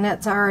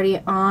magnet's already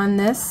on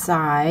this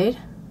side.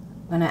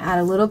 I'm going to add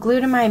a little glue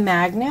to my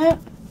magnet,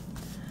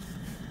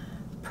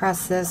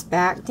 press this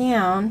back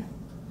down,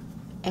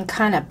 and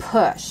kind of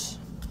push.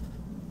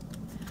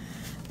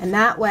 And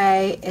that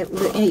way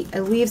it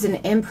leaves an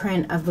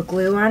imprint of the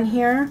glue on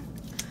here.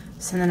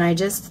 So then I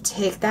just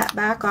take that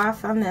back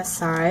off on this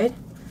side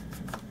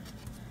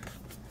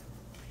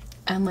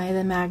and lay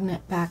the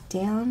magnet back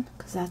down,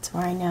 because that's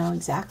where I know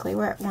exactly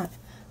where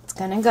it's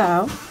going to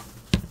go.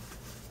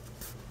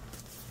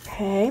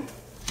 Okay.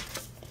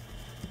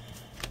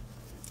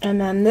 And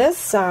then this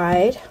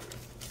side,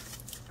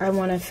 I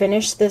want to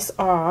finish this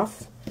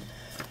off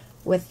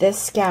with this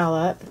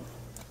scallop.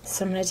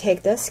 So I'm going to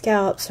take this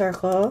scallop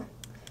circle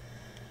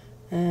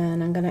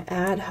and I'm going to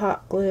add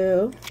hot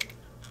glue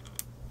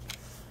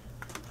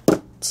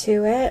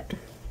to it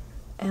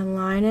and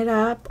line it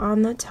up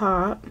on the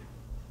top.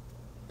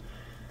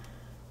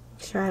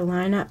 Make sure I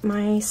line up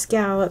my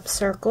scallop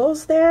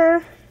circles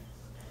there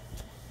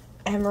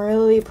and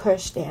really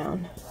push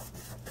down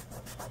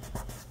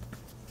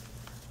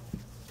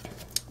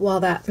while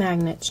that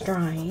magnet's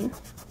drying.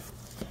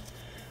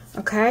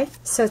 Okay,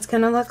 so it's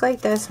going to look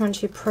like this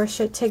once you push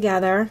it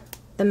together.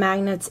 The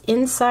magnet's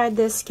inside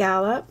this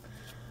scallop.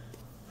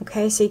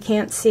 Okay, so you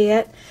can't see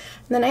it.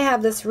 And then I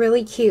have this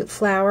really cute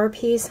flower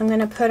piece I'm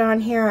going to put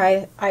on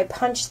here. I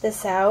punched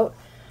this out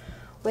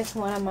with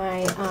one of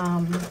my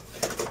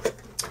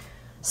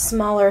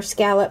smaller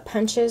scallop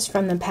punches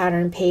from the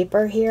pattern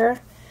paper here.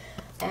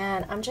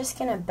 And I'm just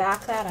going to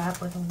back that up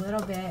with a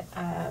little bit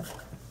of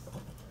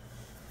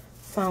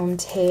foam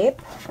tape.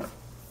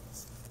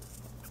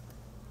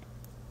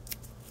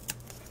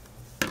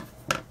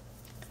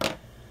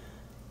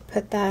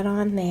 Put that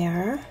on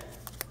there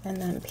and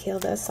then peel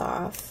this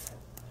off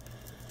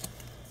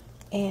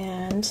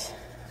and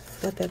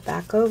flip it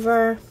back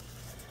over.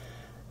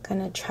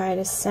 Gonna try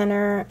to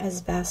center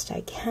as best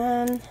I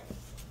can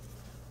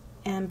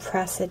and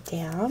press it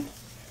down.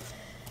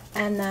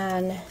 And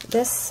then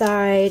this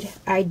side,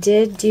 I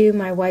did do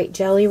my white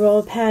jelly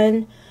roll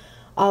pen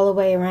all the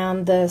way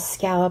around the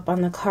scallop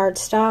on the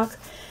cardstock.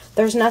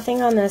 There's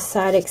nothing on this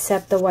side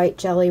except the white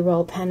jelly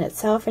roll pen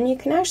itself, and you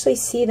can actually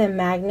see the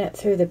magnet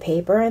through the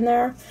paper in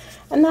there,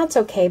 and that's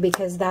okay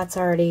because that's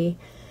already,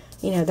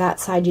 you know, that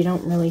side you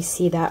don't really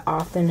see that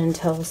often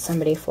until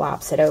somebody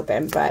flops it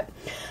open. But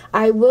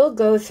I will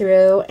go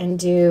through and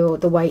do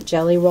the white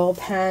jelly roll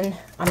pen.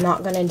 I'm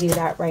not going to do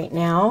that right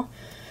now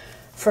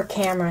for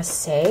camera's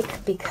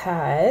sake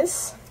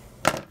because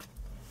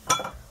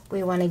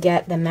we want to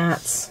get the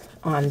mats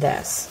on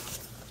this.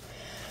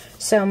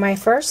 So my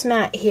first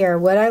mat here,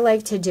 what I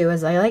like to do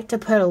is I like to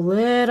put a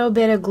little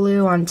bit of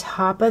glue on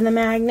top of the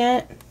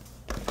magnet,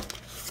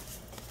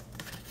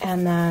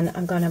 and then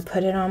I'm going to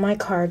put it on my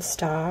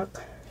cardstock,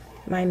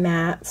 my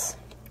mats.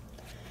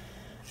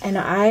 And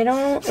I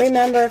don't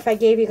remember if I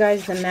gave you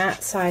guys the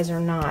mat size or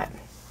not,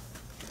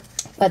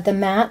 but the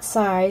mat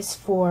size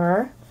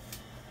for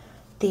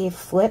the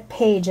flip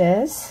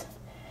pages,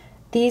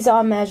 these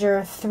all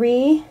measure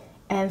 3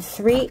 and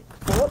 3.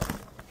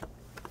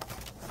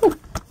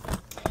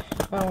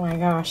 Oh my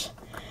gosh.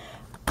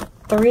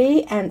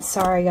 3 and,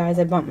 sorry guys,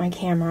 I bumped my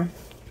camera.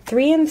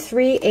 3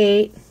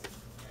 3/8.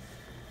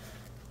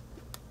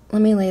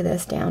 Let me lay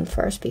this down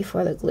first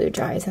before the glue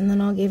dries, and then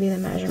I'll give you the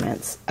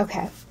measurements.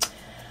 Okay.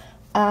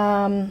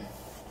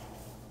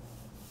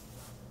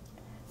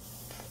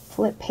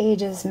 Flip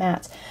pages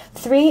mats.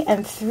 3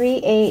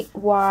 3/8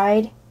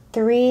 wide,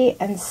 3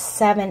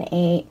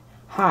 7/8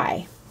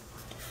 high.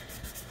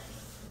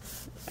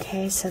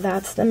 Okay, so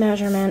that's the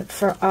measurement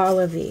for all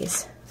of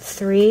these.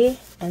 3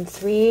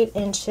 3/8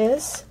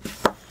 inches.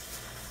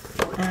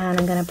 And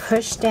I'm going to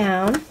push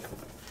down,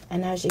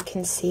 and as you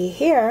can see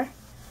here,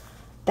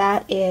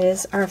 that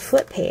is our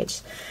flip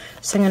page.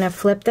 So I'm going to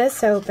flip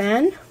this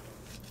open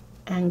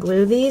and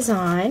glue these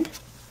on.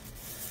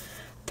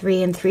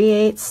 3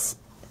 3/8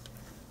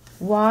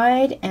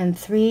 wide and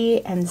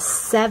 3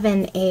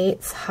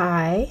 7/8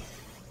 high.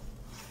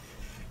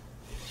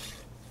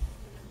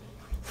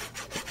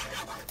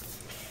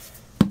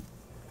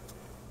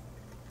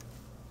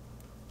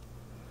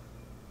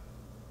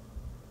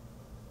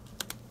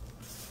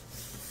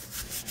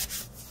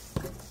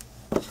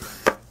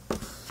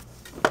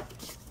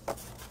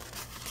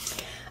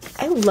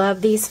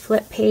 love these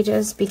flip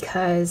pages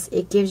because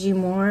it gives you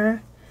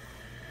more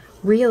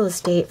real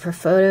estate for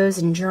photos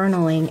and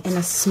journaling in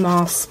a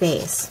small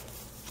space.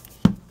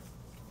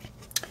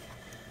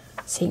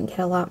 So you can get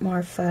a lot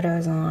more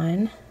photos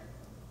on.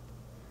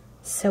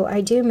 So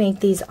I do make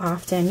these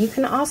often. You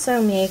can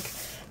also make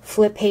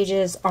flip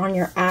pages on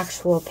your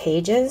actual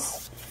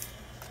pages.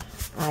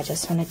 I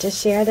just wanted to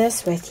share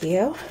this with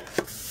you.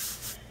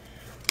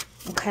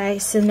 Okay,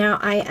 so now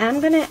I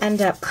am going to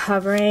end up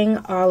covering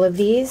all of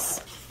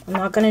these. I'm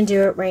not going to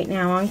do it right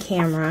now on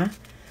camera.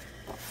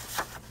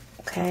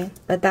 Okay,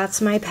 but that's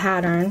my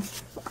pattern.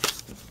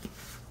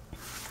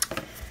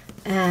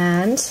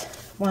 And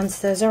once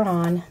those are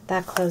on,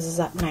 that closes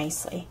up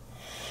nicely.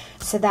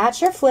 So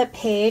that's your flip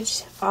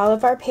page. All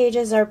of our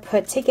pages are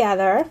put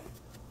together.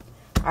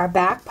 Our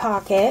back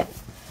pocket.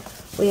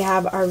 We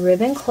have our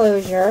ribbon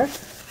closure,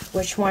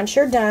 which once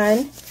you're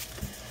done,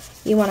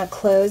 you want to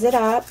close it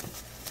up.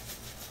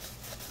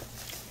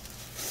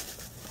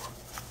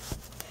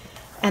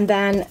 And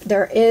then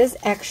there is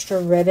extra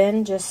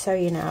ribbon, just so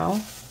you know.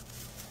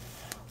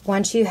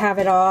 Once you have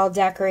it all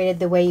decorated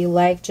the way you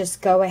like,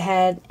 just go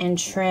ahead and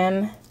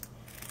trim,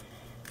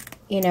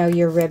 you know,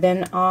 your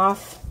ribbon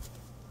off,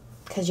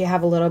 because you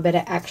have a little bit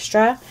of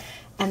extra,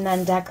 and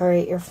then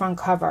decorate your front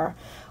cover,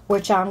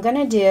 which I'm going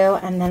to do,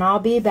 and then I'll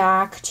be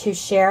back to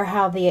share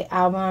how the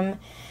album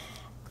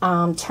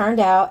turned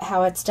out,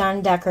 how it's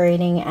done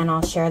decorating, and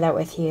I'll share that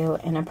with you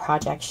in a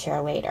project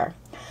share later.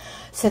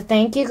 So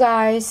thank you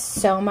guys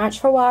so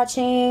much for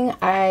watching.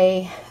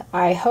 I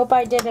hope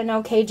I did an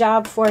okay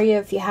job for you.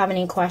 If you have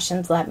any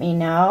questions, let me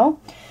know.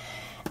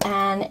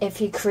 And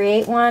if you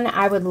create one,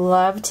 I would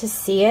love to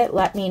see it.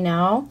 Let me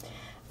know.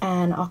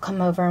 And I'll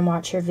come over and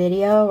watch your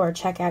video or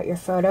check out your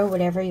photo,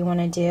 whatever you want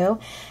to do.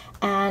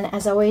 And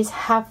as always,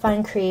 have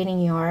fun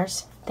creating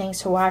yours.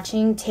 Thanks for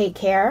watching. Take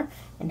care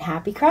and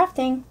happy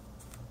crafting.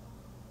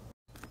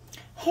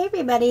 Hey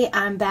everybody,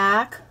 I'm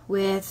back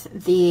with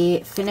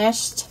the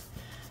finished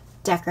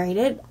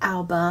decorated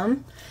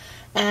album.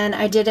 And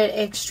I did it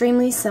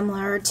extremely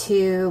similar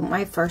to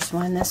my first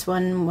one. This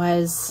one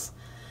was,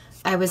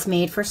 I was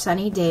made for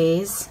sunny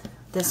days.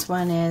 This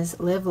one is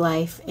Live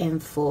Life in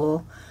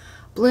Full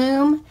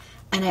Bloom,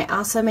 and I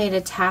also made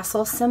a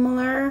tassel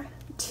similar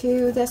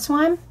to this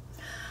one.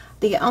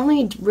 The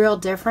only real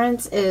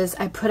difference is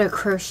I put a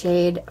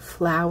crocheted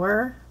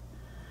flower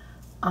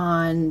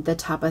on the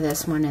top of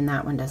this one, and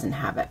that one doesn't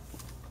have it.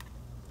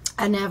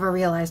 I never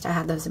realized I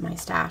had those in my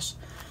stash,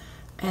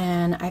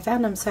 and I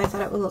found them, so I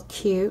thought it would look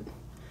cute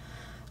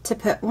to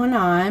put one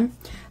on.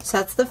 So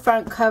that's the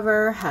front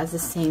cover, has the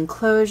same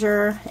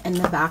closure, and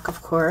the back,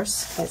 of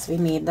course, because we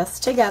made this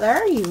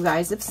together. You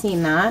guys have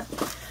seen that.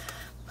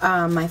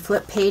 My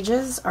flip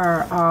pages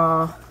are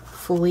all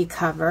fully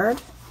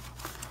covered.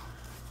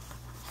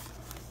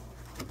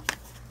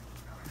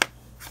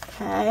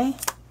 Okay.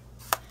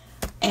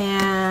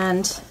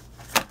 And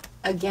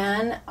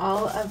again,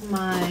 all of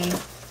my,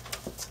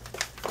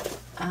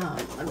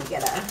 let me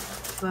get a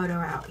photo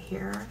out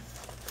here.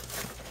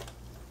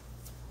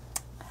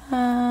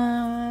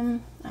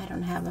 I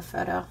don't have a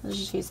photo. Let's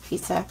just use a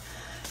piece of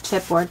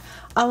chipboard.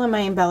 All of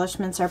my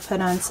embellishments are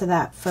put on so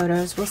that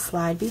photos will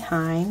slide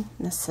behind.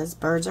 This says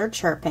birds are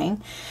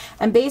chirping.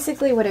 And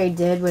basically what I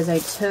did was I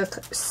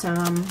took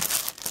some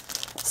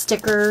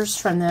stickers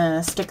from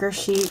the sticker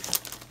sheet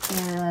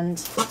and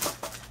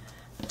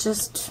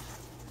just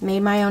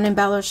made my own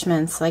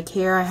embellishments. Like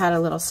here I had a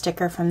little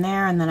sticker from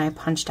there, and then I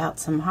punched out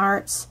some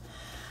hearts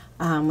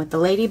with the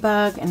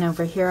ladybug, and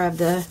over here I have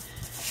the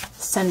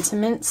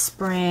sentiment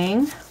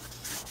spring.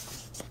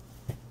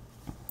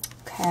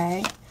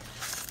 Okay.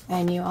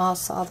 And you all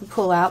saw the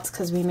pullouts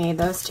because we made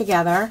those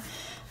together.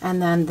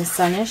 And then the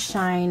sun is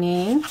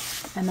shining.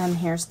 And then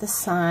here's the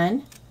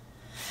sun.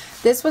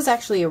 This was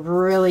actually a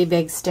really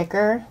big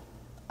sticker.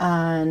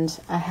 And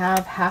I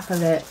have half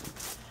of it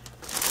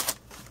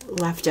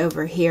left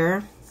over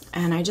here.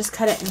 And I just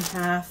cut it in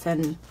half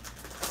and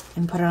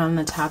put it on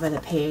the top of the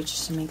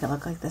page to make it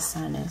look like the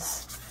sun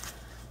is,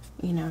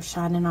 you know,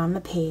 shining on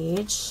the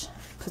page.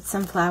 Put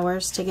some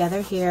flowers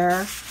together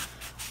here.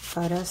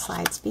 Photo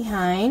slides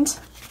behind.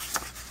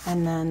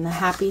 And then the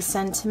happy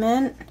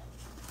sentiment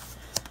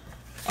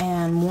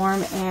and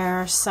warm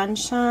air,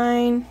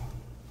 sunshine.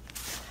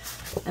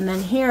 And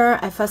then here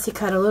I fussy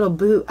cut a little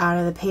boot out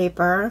of the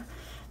paper,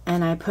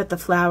 and I put the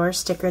flower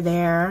sticker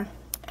there,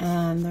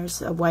 and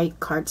there's a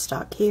white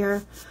cardstock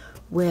here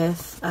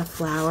with a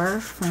flower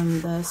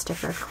from the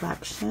sticker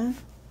collection.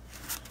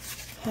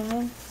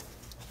 Okay.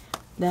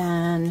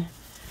 Then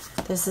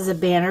this is a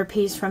banner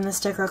piece from the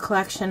sticker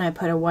collection. I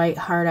put a white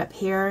heart up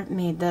here,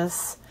 made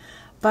this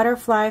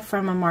butterfly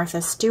from a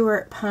Martha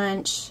Stewart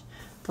punch,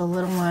 the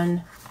little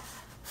one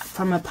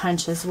from a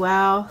punch as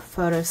well.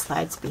 Photo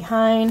slides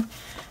behind.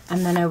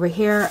 And then over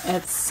here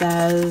it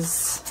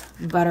says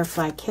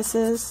butterfly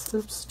kisses.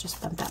 Oops,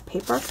 just bumped that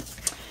paper.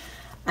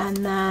 And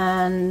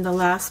then the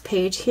last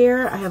page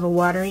here, I have a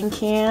watering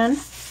can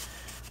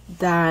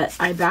that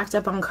I backed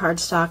up on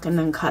cardstock and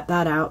then cut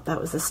that out.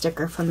 That was a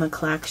sticker from the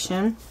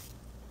collection.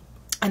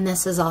 And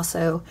this is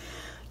also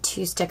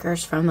 2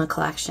 stickers from the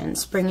collection.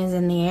 Spring is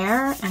in the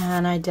air,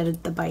 and I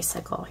did the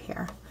bicycle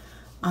here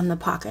on the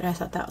pocket. I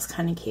thought that was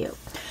kind of cute.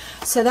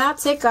 So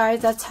that's it,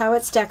 guys. That's how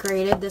it's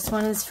decorated. This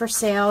one is for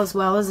sale, as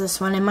well as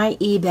this one in my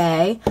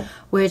eBay,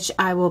 which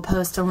I will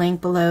post a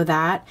link below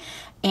that.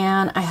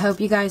 And I hope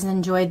you guys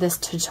enjoyed this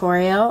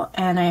tutorial,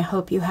 and I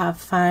hope you have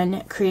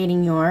fun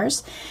creating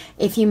yours.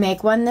 If you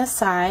make one this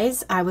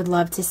size, I would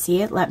love to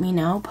see it. Let me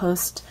know.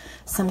 Post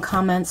some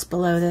comments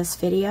below this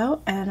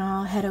video, and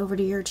I'll head over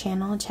to your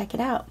channel and check it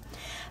out.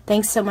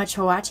 Thanks so much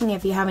for watching.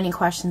 If you have any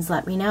questions,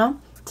 let me know.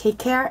 Take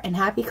care, and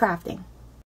happy crafting.